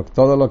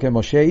 todo lo que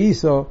Moshe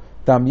hizo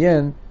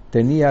también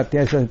tiene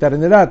esa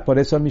eternidad, por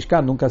eso el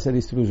Mishkan nunca se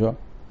destruyó.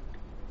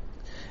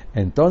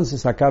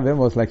 Entonces acá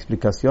vemos la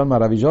explicación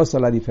maravillosa,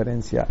 la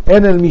diferencia.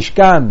 En el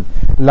Mishkan,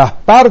 las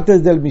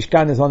partes del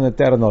Mishkan son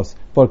eternos,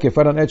 porque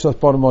fueron hechos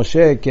por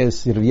Moshe, que es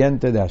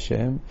sirviente de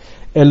Hashem.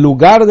 El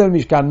lugar del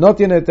Mishkan no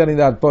tiene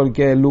eternidad,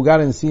 porque el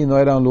lugar en sí no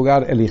era un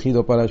lugar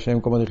elegido para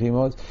Hashem, como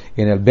dijimos.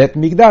 En el Bet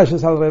Mikdash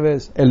es al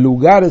revés. El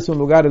lugar es un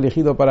lugar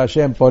elegido para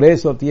Hashem, por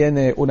eso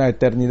tiene una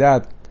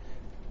eternidad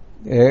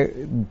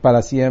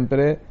para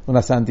siempre,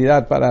 una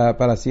santidad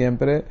para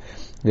siempre.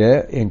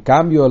 En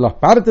cambio, las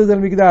partes del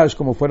Mikdash,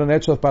 como fueron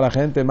hechos para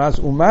gente más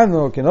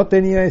humano, que no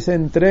tenía esa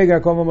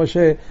entrega como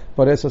Moshe,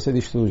 por eso se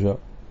destruyó.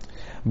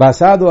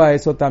 Basado a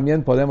eso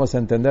también podemos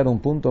entender un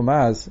punto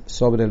más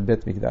sobre el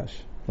Bet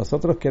Mikdash.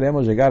 Nosotros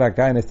queremos llegar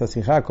acá en esta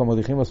sijá, como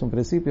dijimos en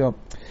principio,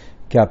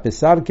 que a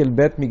pesar que el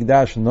Bet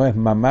Mikdash no es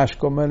mamash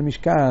como el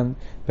Mishkan,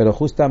 pero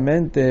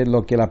justamente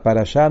lo que la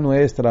parashá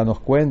nuestra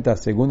nos cuenta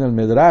según el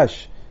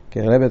Medrash, que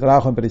el Rebbe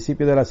trajo en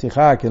principio de la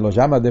sijá, que lo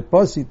llama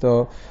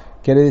depósito,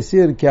 quiere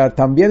decir que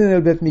también en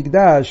el Bet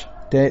Mikdash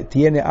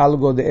tiene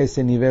algo de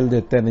ese nivel de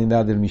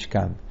eternidad del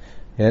Mishkan.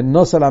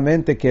 No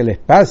solamente que el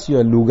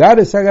espacio, el lugar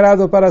es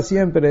sagrado para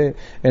siempre,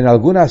 en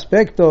algún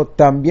aspecto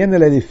también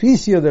el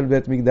edificio del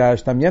Bet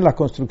Mikdash, también la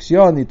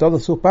construcción y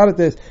todas sus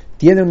partes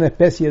tienen una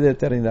especie de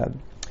eternidad.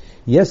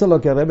 Y eso es lo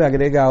que el Rebbe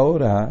agrega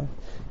ahora,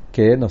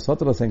 que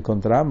nosotros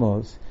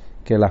encontramos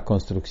que la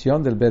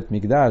construcción del Bet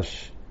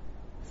Mikdash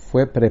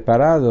fue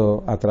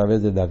preparado a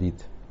través de David.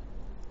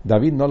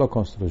 David no lo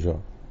construyó,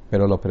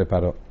 pero lo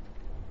preparó.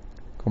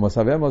 Como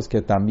sabemos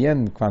que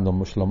también cuando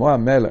Shlomo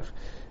HaMelech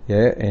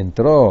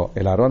entró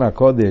el Aron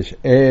HaKodesh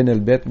en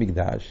el Bet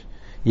Mikdash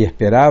y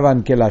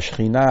esperaban que la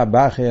Shekhinah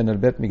baje en el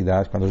Bet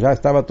Mikdash, cuando ya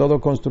estaba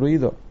todo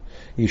construido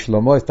y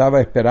Shlomo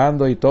estaba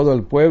esperando y todo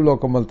el pueblo,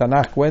 como el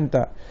Tanaj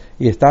cuenta,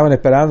 y estaban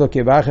esperando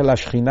que baje la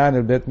Shekhinah en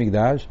el Bet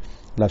Mikdash,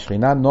 la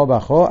Shekhinah no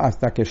bajó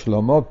hasta que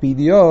Shlomo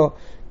pidió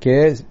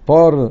que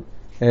por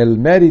el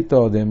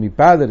mérito de mi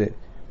padre,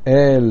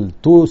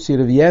 tu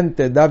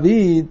sirviente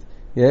David,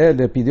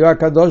 le pidió a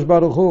Kadosh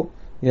Baruch Hu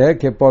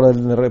que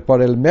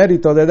por el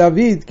mérito de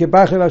David que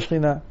baje la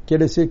Shekhinah.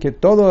 Quiere decir que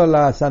toda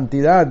la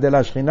santidad de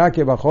la Shekhinah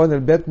que bajó en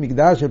el Bet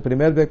Mikdash, el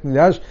primer Bet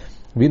Mikdash,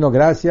 vino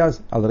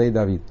gracias al rey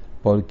David.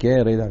 ¿Por qué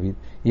el rey David?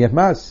 Y es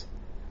más,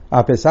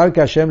 a pesar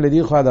que Hashem le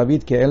dijo a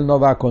David que él no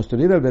va a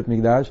construir el Bet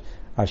Mikdash,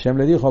 Hashem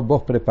le dijo,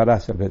 vos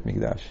preparás el Bet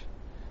Mikdash.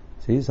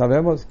 ¿Sí?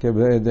 Sabemos que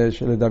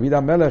David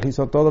HaMelech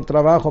hizo todo el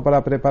trabajo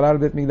para preparar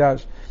el Bet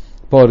Mikdash.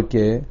 ¿Por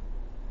qué?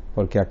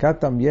 Porque acá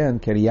también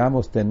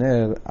queríamos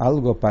tener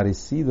algo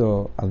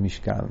parecido al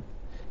Mishkan,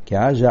 que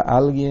haya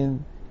alguien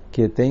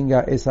que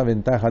tenga esa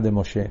ventaja de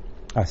Moshe.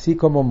 Así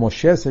como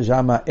Moshe se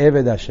llama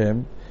Eved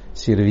Hashem,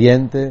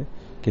 sirviente,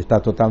 que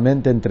está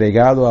totalmente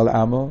entregado al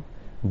amo,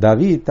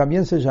 David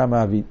también se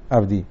llama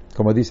Abdi.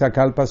 Como dice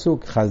acá el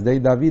Pasuk,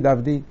 Hasdei David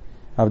Abdi,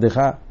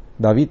 Abdeja,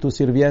 David tu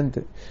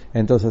sirviente.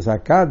 Entonces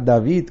acá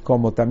David,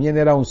 como también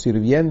era un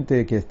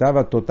sirviente que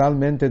estaba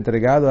totalmente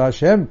entregado a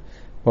Hashem,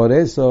 por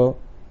eso,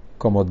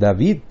 como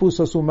David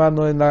puso su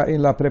mano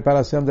en la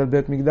preparación del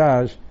Bet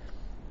Mikdash,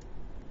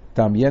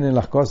 también en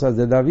las cosas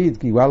de David,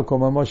 igual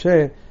como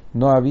Moshe,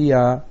 no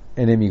había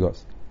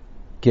enemigos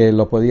que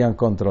lo podían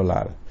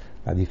controlar.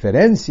 La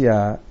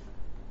diferencia,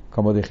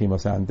 como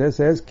dijimos antes,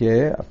 es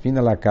que al fin y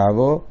al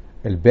cabo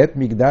el Bet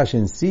Mikdash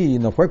en sí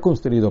no fue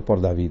construido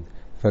por David,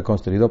 fue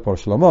construido por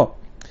Shlomo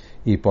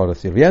y por los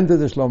sirvientes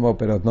de Shlomo,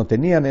 pero no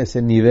tenían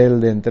ese nivel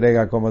de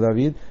entrega como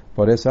David,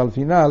 por eso al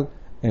final,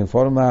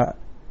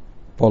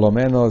 por lo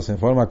menos en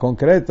forma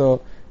concreta,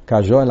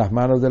 cayó en las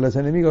manos de los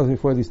enemigos y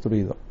fue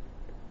destruido.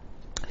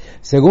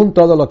 Según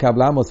todo lo que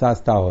hablamos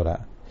hasta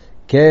ahora,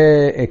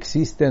 que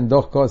existen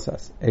dos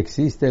cosas.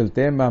 Existe el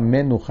tema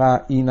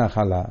Menuja y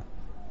Najalá.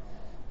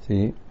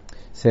 ¿Sí?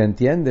 Se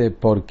entiende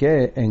por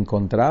qué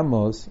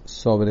encontramos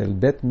sobre el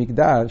Bet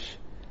Mikdash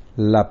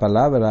la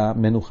palabra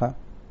Menuja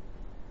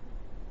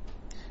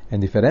en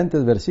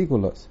diferentes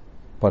versículos.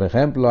 Por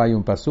ejemplo, hay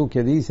un pasuk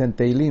que dice en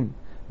Teilim,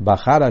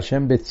 Bajar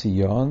Hashem Bet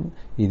Zion,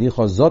 y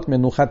dijo, Zot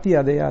Menujati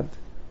Adeyad.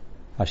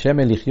 Hashem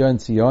eligió en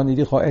Zion y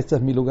dijo, este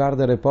es mi lugar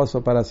de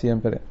reposo para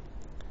siempre.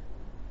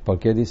 ¿Por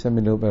qué dice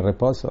mi lugar de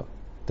reposo?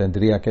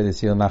 Tendría que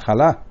decir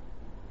Najalá,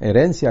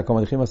 herencia, como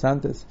dijimos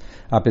antes.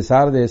 A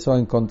pesar de eso,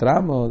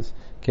 encontramos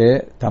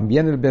que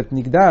también el Bet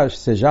Mikdash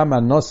se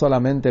llama no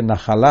solamente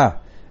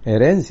Najalá,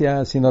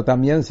 herencia, sino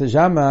también se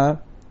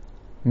llama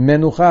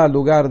Menuja,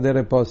 lugar de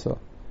reposo.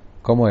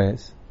 ¿Cómo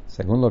es?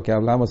 Según lo que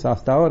hablamos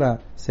hasta ahora,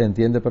 se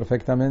entiende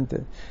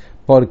perfectamente.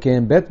 Porque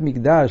en Bet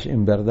Mikdash,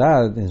 en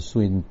verdad, en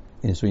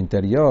su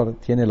interior,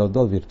 tiene las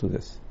dos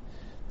virtudes.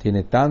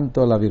 Tiene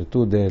tanto la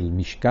virtud del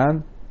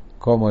Mishkan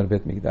como el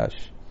Bet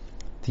Mikdash.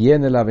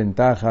 Tiene la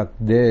ventaja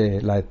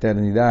de la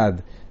eternidad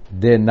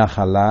de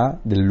Najalá,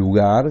 del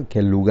lugar, que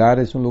el lugar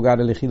es un lugar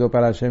elegido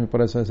para Hashem,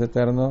 por eso es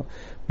eterno,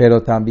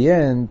 pero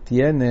también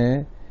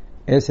tiene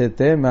ese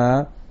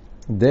tema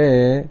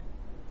de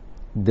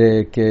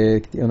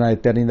que una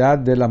eternidad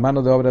de la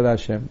mano de obra de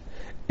Hashem.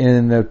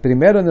 En el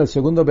primero y en el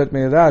segundo Bet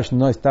Mikdash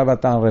no estaba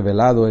tan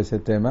revelado ese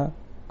tema,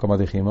 como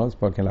dijimos,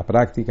 porque en la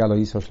práctica lo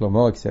hizo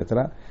Shlomo,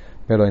 etc.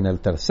 Pero en el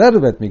tercer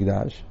Bet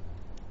Mikdash,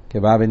 que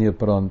va a venir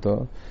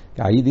pronto,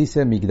 ahí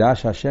dice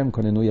Mikdash Hashem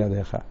konenu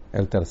yadecha.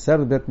 El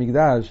tercer Bet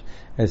Mikdash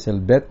es el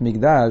Bet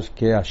Mikdash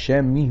que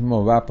Hashem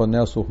mismo va a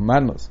poner sus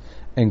manos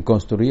en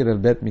construir el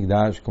Bet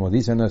Mikdash, como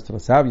dicen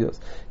nuestros sabios,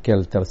 que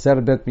el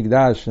tercer Bet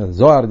Mikdash, el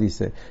Zohar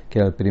dice, que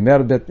el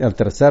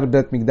tercer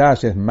Bet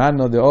Mikdash es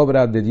mano de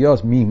obra de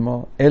Dios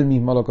mismo, Él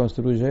mismo lo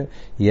construye,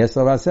 y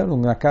eso va a ser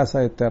una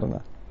casa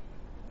eterna.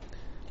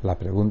 La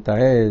pregunta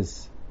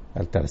es,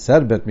 el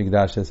tercer Bet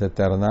Mikdash es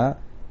eterna,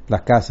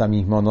 la casa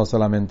mismo, no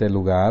solamente el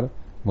lugar,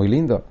 muy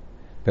lindo,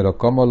 pero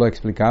 ¿cómo lo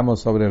explicamos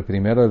sobre el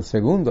primero y el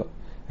segundo?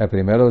 El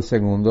primero y el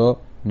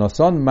segundo no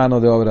son mano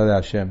de obra de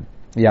Hashem.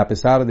 Y a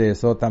pesar de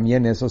eso,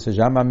 también eso se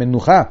llama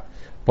Menuja.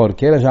 ¿Por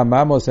qué le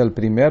llamamos el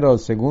primero o el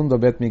segundo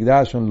Bet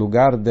Mikdash un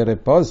lugar de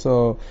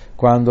reposo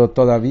cuando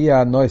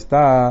todavía no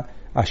está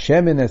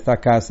Hashem en esta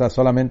casa,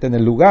 solamente en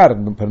el lugar,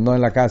 pero no en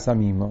la casa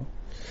mismo?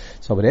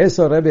 Sobre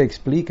eso Rebbe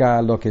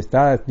explica lo que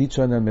está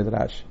dicho en el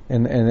Midrash,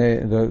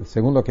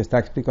 según lo que está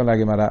escrito en la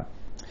Gemara.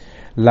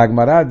 La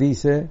Gemara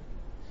dice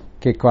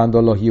que cuando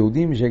los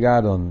Yehudim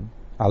llegaron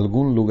a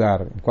algún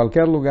lugar, en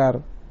cualquier lugar,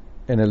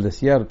 en el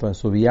desierto, en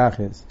sus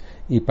viajes,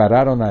 y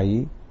pararon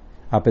ahí,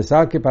 a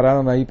pesar que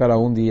pararon ahí para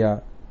un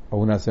día, o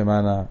una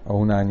semana, o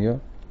un año,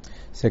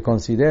 se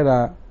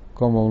considera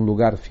como un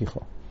lugar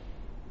fijo.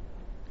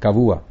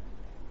 Kavua.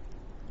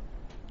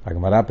 La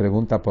Gemara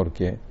pregunta por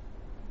qué.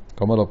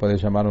 ¿Cómo lo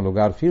puedes llamar un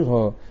lugar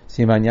fijo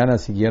si mañana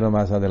siguieron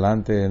más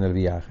adelante en el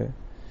viaje?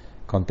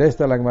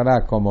 Contesta la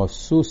Gemara, como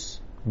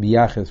sus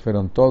viajes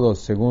fueron todos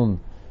según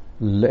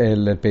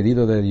el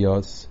pedido de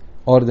Dios,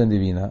 orden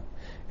divina.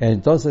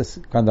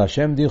 Entonces, cuando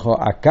Hashem dijo,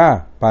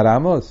 acá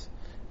paramos,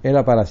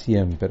 era para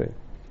siempre.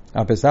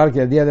 A pesar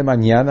que el día de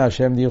mañana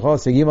Hashem dijo,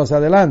 seguimos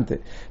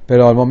adelante.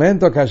 Pero al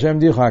momento que Hashem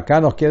dijo,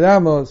 acá nos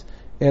quedamos,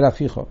 era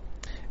fijo.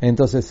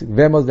 Entonces,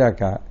 vemos de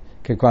acá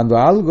que cuando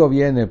algo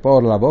viene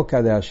por la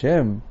boca de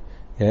Hashem,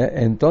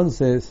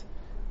 entonces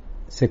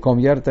se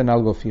convierte en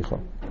algo fijo.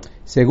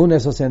 Según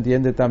eso se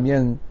entiende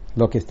también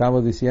lo que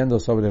estamos diciendo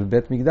sobre el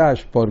Bet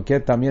Mikdash,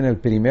 porque también el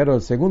primero,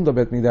 el segundo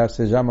Bet Mikdash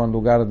se llama un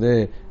lugar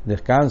de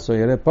descanso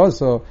y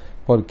reposo,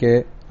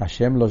 porque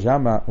Hashem lo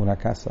llama una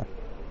casa.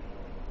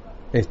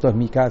 Esto es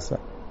mi casa,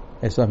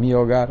 eso es mi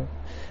hogar.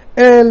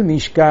 El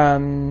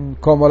Mishkan,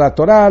 como la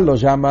Torah lo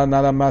llama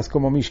nada más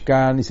como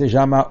Mishkan y se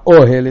llama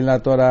Ohel en la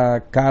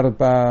Torah,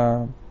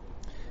 carpa.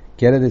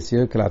 Quiere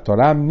decir que la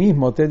Torah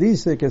mismo te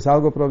dice que es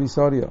algo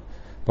provisorio.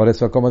 Por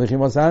eso, como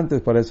dijimos antes,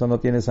 por eso no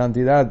tiene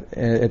santidad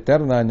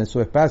eterna en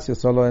su espacio,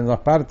 solo en las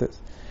partes.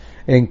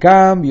 En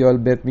cambio, el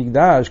Bet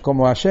Mikdash,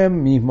 como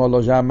Hashem mismo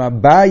lo llama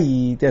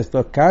Bayit, esto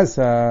es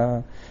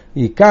casa,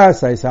 y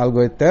casa es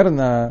algo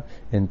eterna,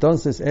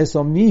 entonces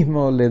eso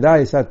mismo le da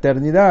esa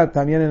eternidad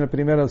también en el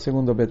primero y el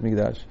segundo Bet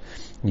Mikdash.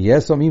 Y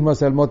eso mismo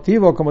es el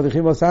motivo, como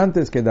dijimos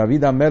antes, que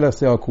David Amelech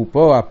se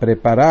ocupó a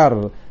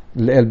preparar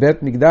el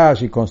Bet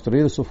Mikdash y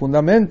construir sus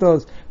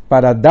fundamentos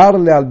para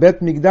darle al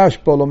Bet Mikdash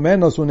por lo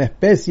menos una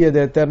especie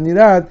de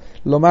eternidad,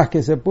 lo más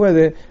que se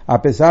puede,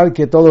 a pesar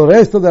que todo el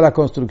resto de la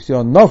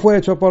construcción no fue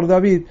hecho por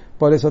David,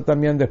 por eso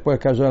también después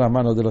cayó en las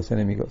manos de los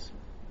enemigos.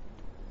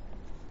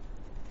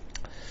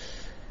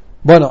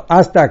 Bueno,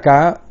 hasta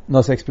acá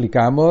nos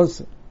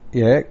explicamos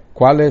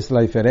cuál es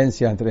la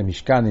diferencia entre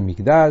Mishkan y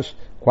Mikdash,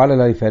 cuál es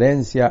la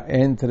diferencia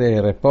entre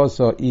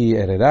reposo y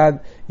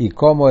heredad, y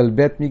cómo el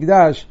Bet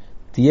Mikdash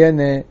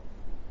tiene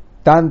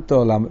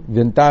tanto la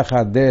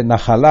ventaja de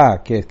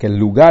Najalá, que el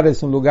lugar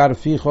es un lugar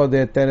fijo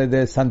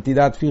de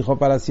santidad fijo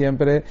para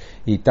siempre,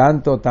 y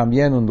tanto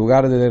también un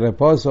lugar de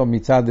reposo,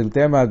 mitzad del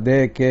tema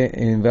de que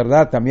en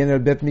verdad también el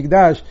Bet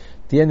Mikdash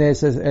tiene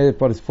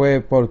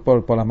fue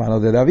por la mano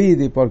de David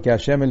y porque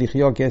Hashem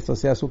eligió que esto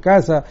sea su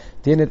casa,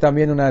 tiene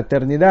también una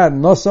eternidad,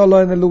 no solo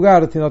en el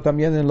lugar, sino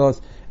también en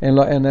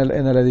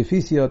el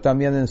edificio,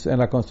 también en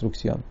la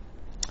construcción.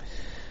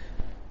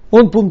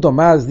 Un punto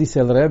más, dice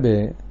el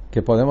Rebbe,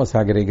 que podemos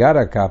agregar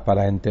acá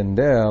para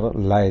entender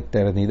la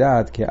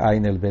eternidad que hay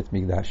en el Bet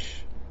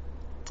Mikdash.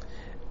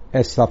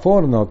 El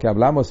Saforno, que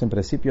hablamos en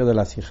principio de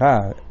la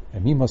Sijá,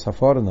 el mismo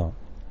Saforno,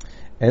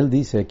 él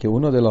dice que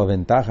una de las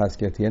ventajas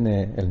que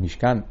tiene el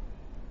Mishkan,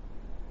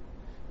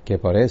 que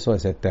por eso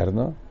es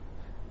eterno,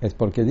 es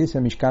porque dice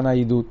Mishkan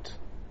Aidut,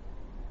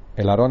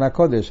 el Aron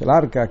HaKodesh, el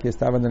arca que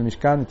estaba en el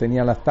Mishkan,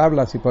 tenía las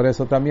tablas y por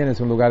eso también es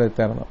un lugar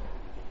eterno.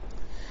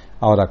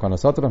 Ahora, cuando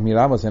nosotros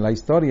miramos en la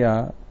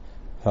historia,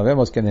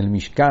 sabemos que en el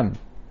Mishkan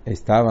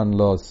estaban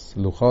los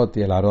Lujot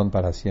y el Aarón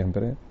para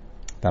siempre,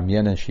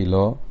 también en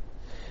Shiloh,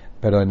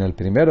 pero en el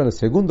primero y el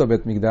segundo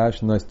Bet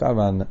Mikdash no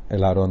estaban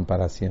el Aarón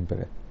para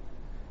siempre.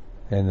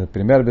 En el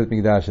primer Bet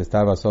Mikdash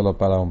estaba solo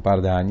para un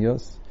par de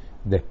años,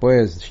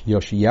 después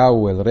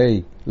Yoshiyahu, el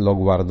rey, lo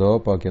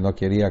guardó porque no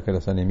quería que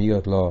los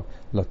enemigos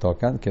lo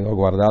tocan, quedó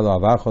guardado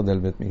abajo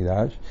del Bet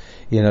Mikdash,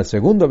 y en el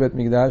segundo Bet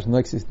Mikdash no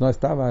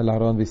estaba el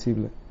Aarón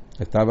visible.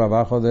 Estaba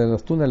abajo de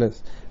los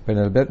túneles, pero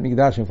en el Bet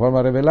Mikdash en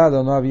forma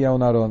revelada no había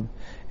un Aarón.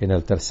 En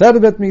el tercer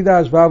Bet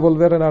Mikdash va a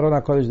volver el Aarón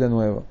HaKodesh de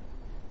nuevo.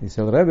 Dice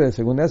el Rebbe,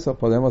 según eso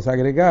podemos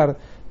agregar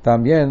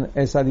también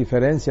esa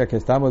diferencia que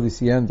estamos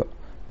diciendo.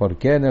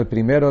 Porque en el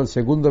primero y el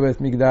segundo Bet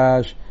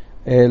Mikdash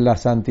la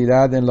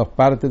santidad en las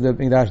partes del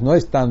Mikdash no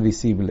es tan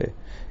visible.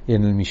 Y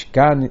en el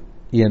Mishkan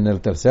y en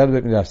el tercer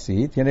Bet Mikdash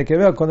sí, tiene que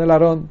ver con el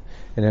Aarón.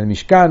 En el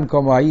Mishkan,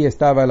 como ahí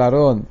estaba el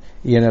Aarón,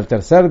 y en el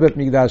tercer Bet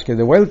Mikdash, que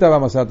de vuelta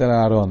vamos a tener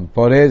Aarón,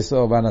 por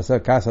eso van a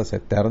ser casas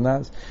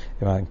eternas.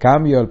 En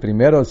cambio, el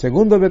primero, el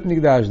segundo Bet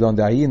Mikdash,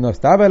 donde ahí no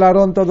estaba el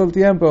Aarón todo el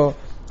tiempo,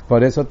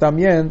 por eso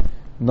también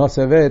no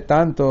se ve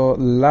tanto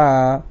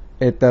la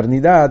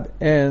eternidad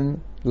en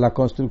la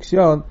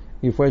construcción,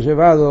 y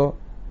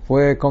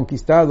fue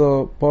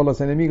conquistado por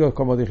los enemigos,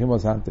 como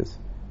dijimos antes.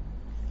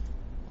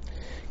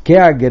 ¿Qué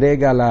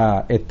agrega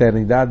la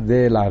eternidad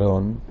del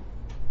Aarón?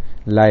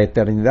 La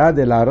eternidad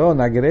del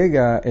Aarón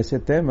agrega ese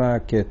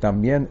tema que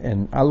también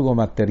en algo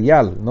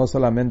material, no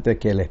solamente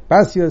que el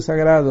espacio es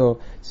sagrado,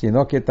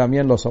 sino que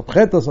también los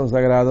objetos son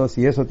sagrados,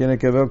 y eso tiene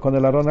que ver con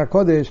el Aron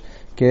HaKodesh,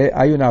 que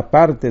hay una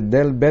parte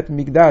del Bet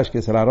Mikdash, que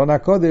es el Aron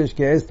HaKodesh,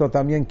 que esto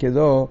también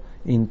quedó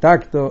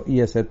intacto y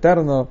es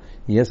eterno,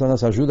 y eso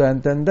nos ayuda a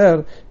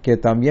entender que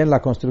también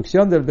la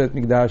construcción del Bet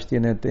Mikdash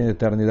tiene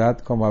eternidad,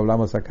 como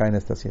hablamos acá en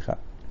esta sijá.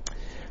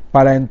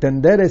 Para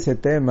entender ese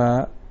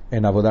tema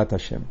en Avodat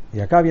Hashem.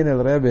 Y acá viene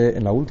el Rebbe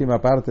en la última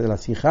parte de la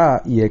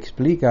Sijá y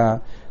explica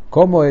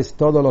cómo es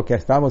todo lo que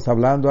estamos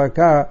hablando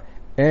acá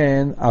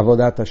en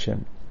Avodat Hashem.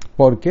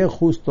 ¿Por qué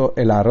justo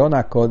el Aron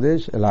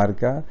HaKodesh, el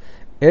arca,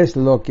 es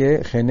lo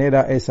que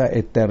genera esa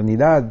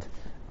eternidad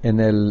en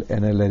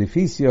el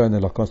edificio,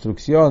 en la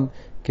construcción,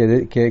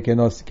 que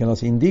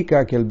nos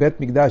indica que el Bet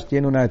Mikdash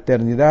tiene una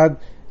eternidad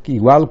que,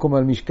 igual como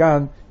el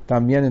Mishkan,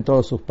 también en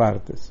todas sus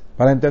partes?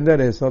 Para entender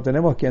eso,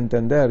 tenemos que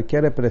entender qué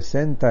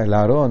representa el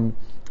Aarón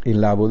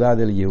en la Abudá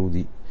del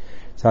Yehudí.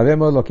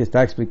 Sabemos lo que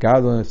está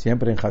explicado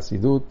siempre en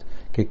Hasidut,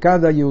 que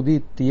cada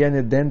Yehudí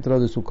tiene dentro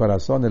de su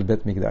corazón el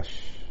Bet Mikdash.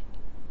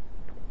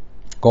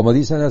 Como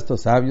dicen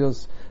estos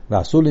sabios,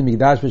 Vasuli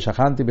Mikdash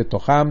Veshahanti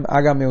Betoham,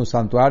 hágame un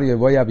santuario y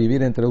voy a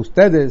vivir entre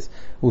ustedes.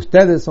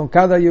 Ustedes son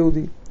cada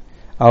Yehudí.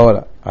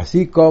 Ahora,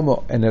 así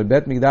como en el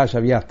Bet Mikdash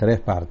había tres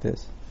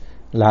partes,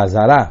 la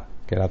Azara,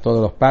 que era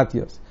todos los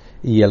patios,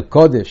 y el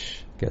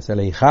Kodesh, que es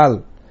el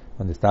Eijal,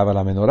 donde estaba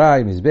la menorá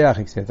y Mizbeach,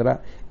 etc.,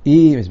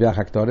 y Mizbeach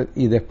Haktoret,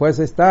 y después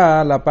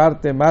está la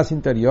parte más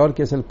interior,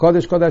 que es el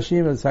Kodesh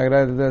Kodashim, el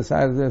sagrado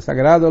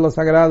de los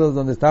sagrados,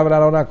 donde estaba la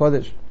Aron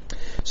HaKodesh.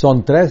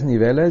 Son tres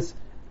niveles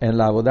en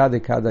la boda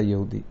de cada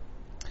Yehudi.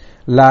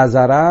 La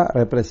Azara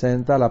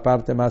representa la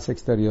parte más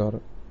exterior.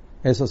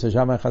 Eso se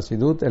llama en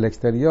Hasidut el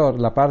exterior,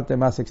 la parte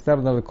más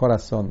externa del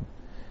corazón.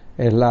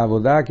 Es la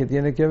boda que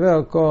tiene que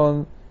ver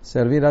con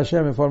servir a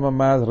Hashem en forma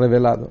más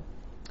revelada.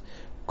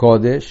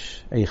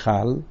 Kodesh,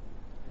 Eijal,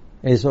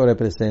 eso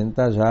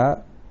representa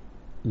ya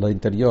lo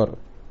interior,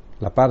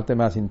 la parte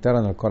más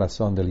interna del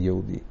corazón del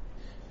Yehudi.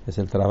 Es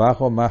el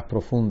trabajo más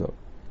profundo.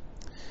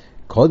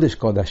 Kodesh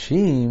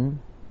Kodashim,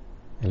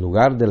 el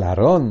lugar del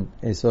Aarón,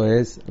 eso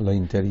es lo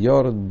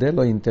interior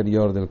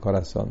del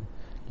corazón.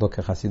 Lo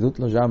que Hasidut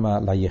lo llama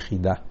la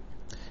Yehidá.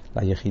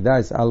 La Yehidá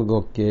es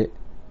algo que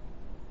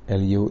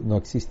no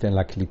existe en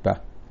la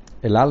Klipá.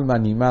 El alma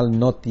animal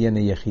no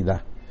tiene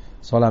Yehidá,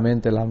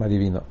 solamente el alma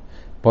divino.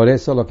 Por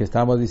eso lo que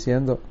estamos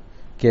diciendo,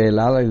 que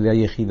la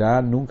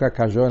Yehidá nunca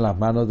cayó en las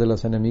manos de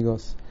los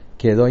enemigos,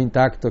 quedó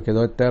intacto,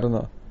 quedó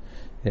eterno.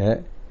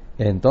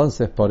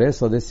 Entonces, por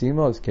eso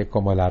decimos que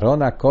como el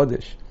Aron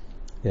HaKodesh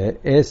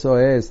Eso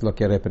es lo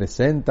que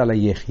representa la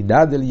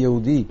yejidad del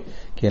Yehudí,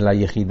 que en la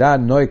yejidad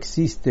no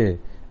existe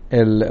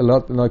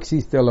no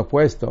existe el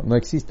opuesto, no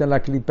existe la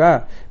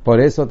clipá.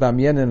 Por eso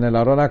también en el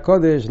Aron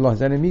HaKodesh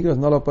los enemigos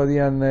no lo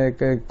podían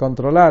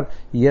controlar,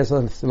 y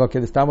eso es lo que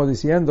estamos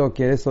diciendo,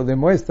 que eso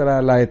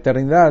demuestra la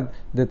eternidad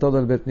de todo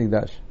el Bet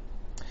Mikdash.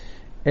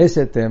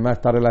 Ese tema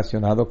está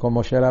relacionado con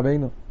Moshe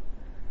Rabbeinu.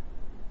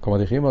 Como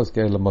dijimos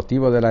que el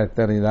motivo de la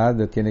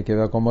eternidad tiene que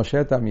ver con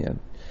Moshe también.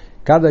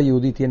 Cada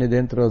Yehudí tiene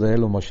dentro de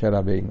él un Moshe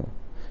Rabbeinu.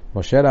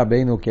 Moshe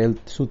Rabbeinu, que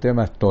su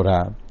tema es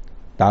Torah,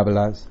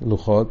 tablas,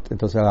 lujot.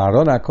 Entonces el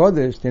Aron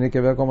HaKodesh tiene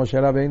que ver con Moshe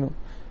Rabbeinu.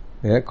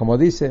 Como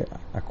dice,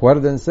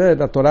 acuérdense,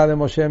 la Torah de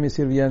Moshe, mi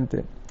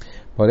sirviente.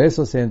 Por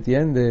eso se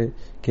entiende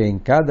que en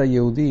cada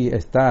Yehudí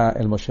está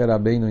el Moshe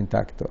Rabbeinu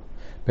intacto.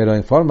 Pero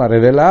en forma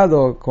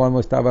revelado, como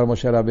estaba el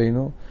Moshe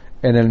Rabbeinu,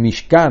 en el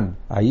Mishkan,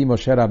 ahí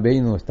Moshe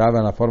Rabbeinu estaba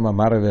en la forma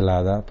más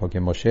revelada, porque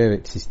Moshe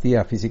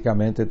existía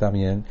físicamente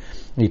también,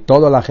 y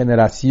toda la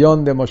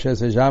generación de Moshe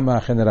se llama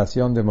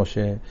generación de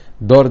Moshe,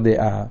 Dor de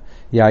A,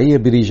 y ahí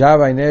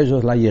brillaba en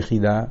ellos la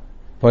Yejidá.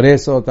 Por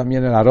eso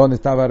también el Aarón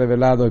estaba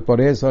revelado, y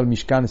por eso el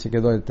Mishkan se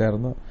quedó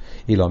eterno.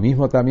 Y lo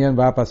mismo también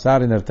va a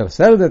pasar en el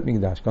tercer Bet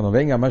Mikdash, cuando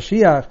venga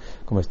Mashiach,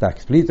 como está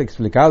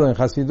explicado en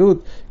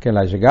Hasidut, que en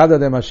la llegada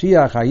de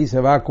Mashiach ahí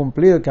se va a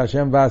cumplir que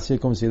Hashem va a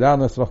circuncidar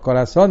nuestros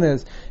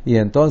corazones, y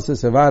entonces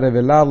se va a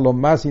revelar lo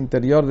más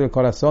interior del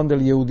corazón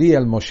del Yehudí,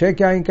 el Moshe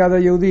que hay en cada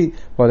Yehudí.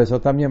 Por eso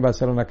también va a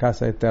ser una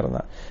casa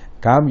eterna.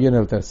 Cambio en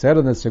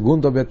el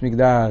segundo Bet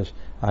Mikdash,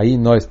 ahí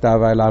no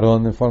estaba el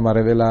Aarón en forma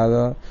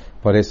revelada,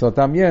 por eso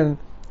también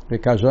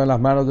cayó en las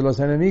manos de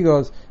los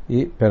enemigos,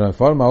 pero en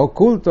forma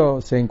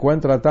oculto se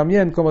encuentra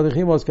también, como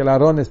dijimos, que el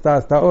Aarón está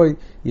hasta hoy,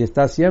 y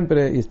está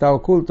siempre, y está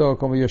oculto,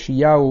 como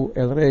Yoshiyahu,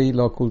 el rey,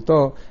 lo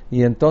ocultó,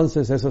 y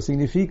entonces eso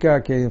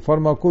significa que en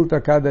forma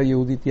oculta cada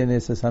Yehudí tiene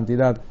esa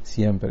santidad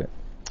siempre.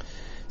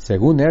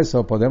 Según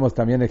eso, podemos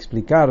también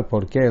explicar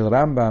por qué el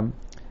Rambam,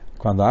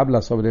 cuando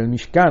habla sobre el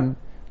Mishkan,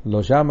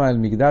 lo llama el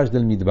Mikdash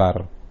del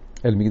Midbar,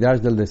 el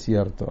Mikdash del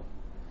desierto.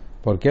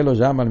 ¿Por qué lo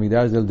llama el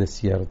Mikdash del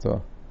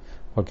desierto?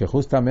 Porque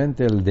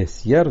justamente el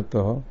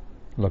desierto,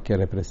 lo que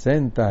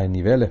representa en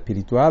nivel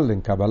espiritual, en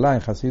Kabbalah,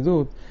 en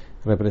Hasidut,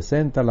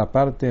 representa la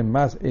parte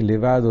más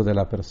elevada de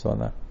la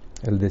persona.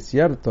 El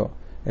desierto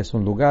es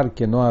un lugar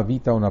que no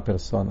habita una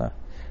persona.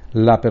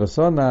 La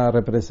persona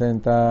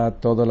representa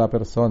toda la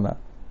persona.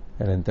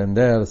 El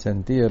entender,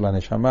 sentir, la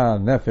Neshama,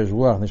 Nefesh,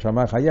 Ruach,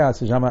 Neshama, Hayah,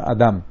 se llama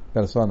Adam,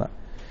 persona.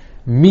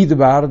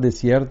 Midbar,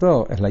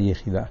 desierto, es la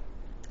Yejidá.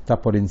 Está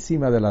por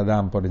encima del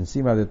Adam, por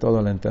encima de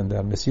todo el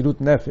entender. Mesirut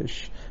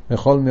Nefesh,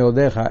 Mejol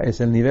Meodeja,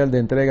 es el nivel de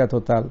entrega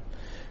total.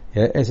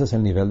 Ese es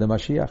el nivel de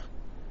Mashiach.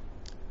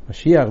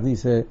 Mashiach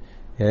dice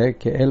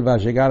que él va a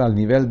llegar al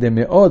nivel de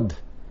Meod.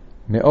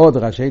 Meod,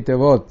 Rashei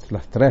Tevot,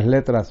 las tres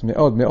letras.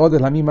 Meod. Meod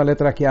es la misma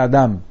letra que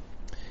Adam.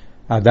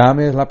 Adam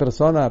es la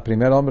persona,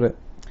 primer hombre.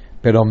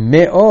 Pero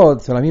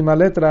Meod son las mismas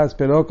letras,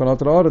 pero con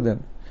otro orden.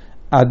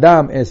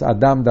 Adam es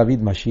Adam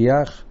David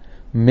Mashiach.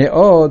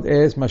 Meod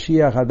es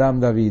Mashiach Adam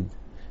David.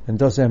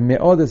 Entonces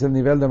Meod es el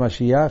nivel de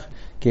Mashiach,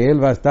 que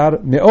él va a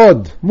estar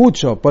Meod,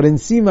 mucho, por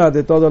encima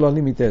de todos los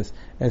límites.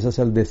 Ese es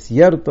el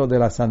desierto de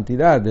la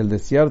santidad, el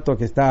desierto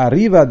que está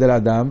arriba del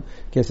Adam,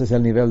 que ese es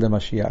el nivel de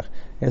Mashiach.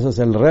 Eso es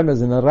el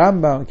remes en el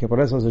Rambam, que por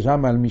eso se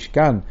llama el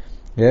Mishkan,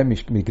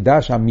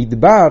 Mikdash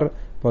Midbar,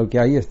 porque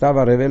ahí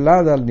estaba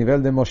revelada el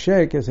nivel de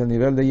Moshe, que es el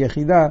nivel de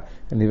Yehidá,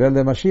 el nivel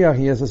de Mashiach,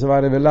 y eso se va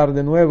a revelar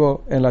de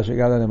nuevo en la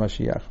llegada de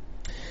Mashiach.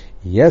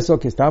 Y eso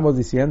que estamos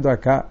diciendo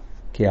acá,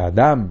 que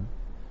Adam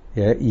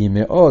y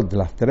Meod,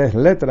 las tres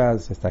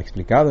letras, está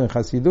explicado en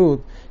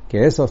Hasidut,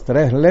 que esas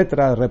tres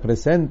letras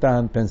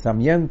representan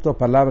pensamiento,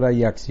 palabra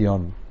y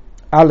acción.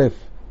 Aleph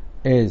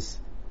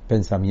es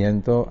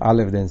pensamiento,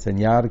 Aleph de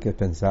enseñar, que es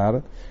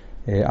pensar,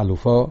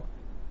 Alufo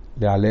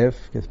de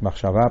Aleph, que es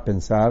Machshavá,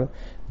 pensar,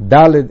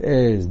 Dalet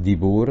es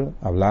Dibur,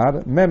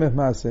 hablar, Mem es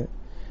Maase.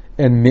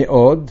 En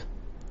Meod,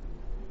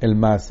 el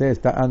Maase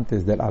está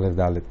antes del Aleph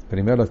Dalet.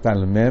 Primero está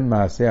el Mem,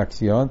 Maase,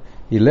 acción,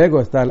 y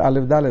luego está el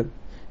Aleph Dalet.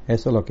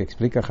 Eso es lo que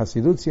explica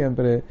Hasidut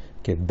siempre,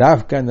 que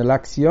Davka en la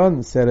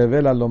acción se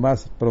revela lo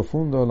más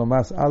profundo, lo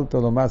más alto,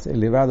 lo más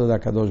elevado de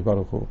Akadosh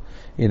Baruch Hu.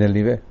 Y en el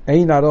nivel,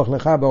 Ein Aroch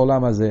Lecha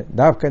Ba'olam Hazeh,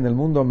 Davka en el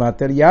mundo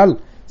material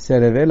se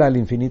revela el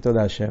infinito de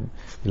Hashem.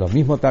 Y lo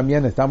mismo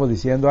también estamos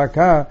diciendo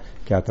acá,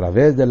 que a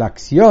través de la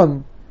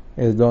acción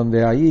es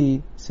donde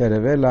ahí se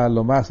revela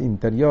lo más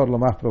interior, lo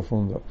más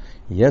profundo.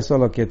 Y eso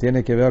es lo que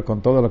tiene que ver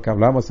con todo lo que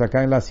hablamos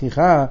acá en la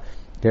Sijá,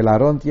 que el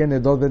Aarón tiene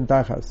dos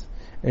ventajas.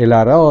 El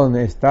Aarón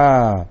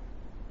está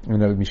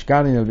en el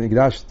Mishkan, en el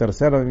Mikdash,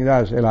 tercero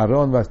Mikdash, el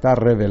Aarón va a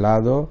estar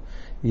revelado,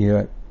 y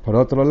por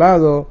otro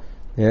lado,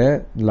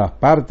 las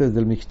partes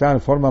del Mishkan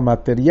en forma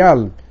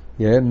material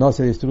no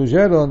se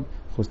destruyeron,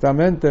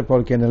 justamente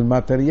porque en el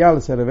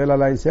material se revela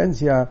la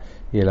esencia,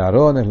 y el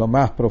Aarón es lo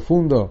más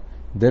profundo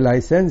de la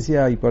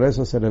esencia, y por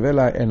eso se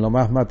revela en lo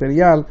más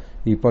material,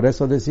 y por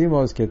eso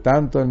decimos que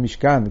tanto el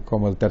Mishkan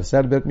como el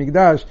tercer Bet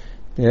Mikdash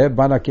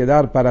van a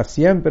quedar para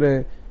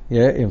siempre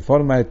en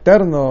forma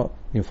eterno,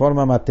 en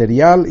forma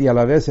material y a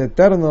la vez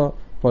eterno,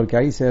 porque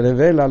ahí se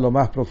revela lo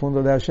más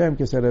profundo de Hashem,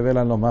 que se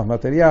revela en lo más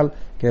material,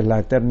 que es la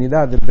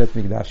eternidad del Bet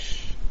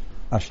Mikdash.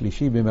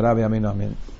 Ashlishi b'merav yameinu amen.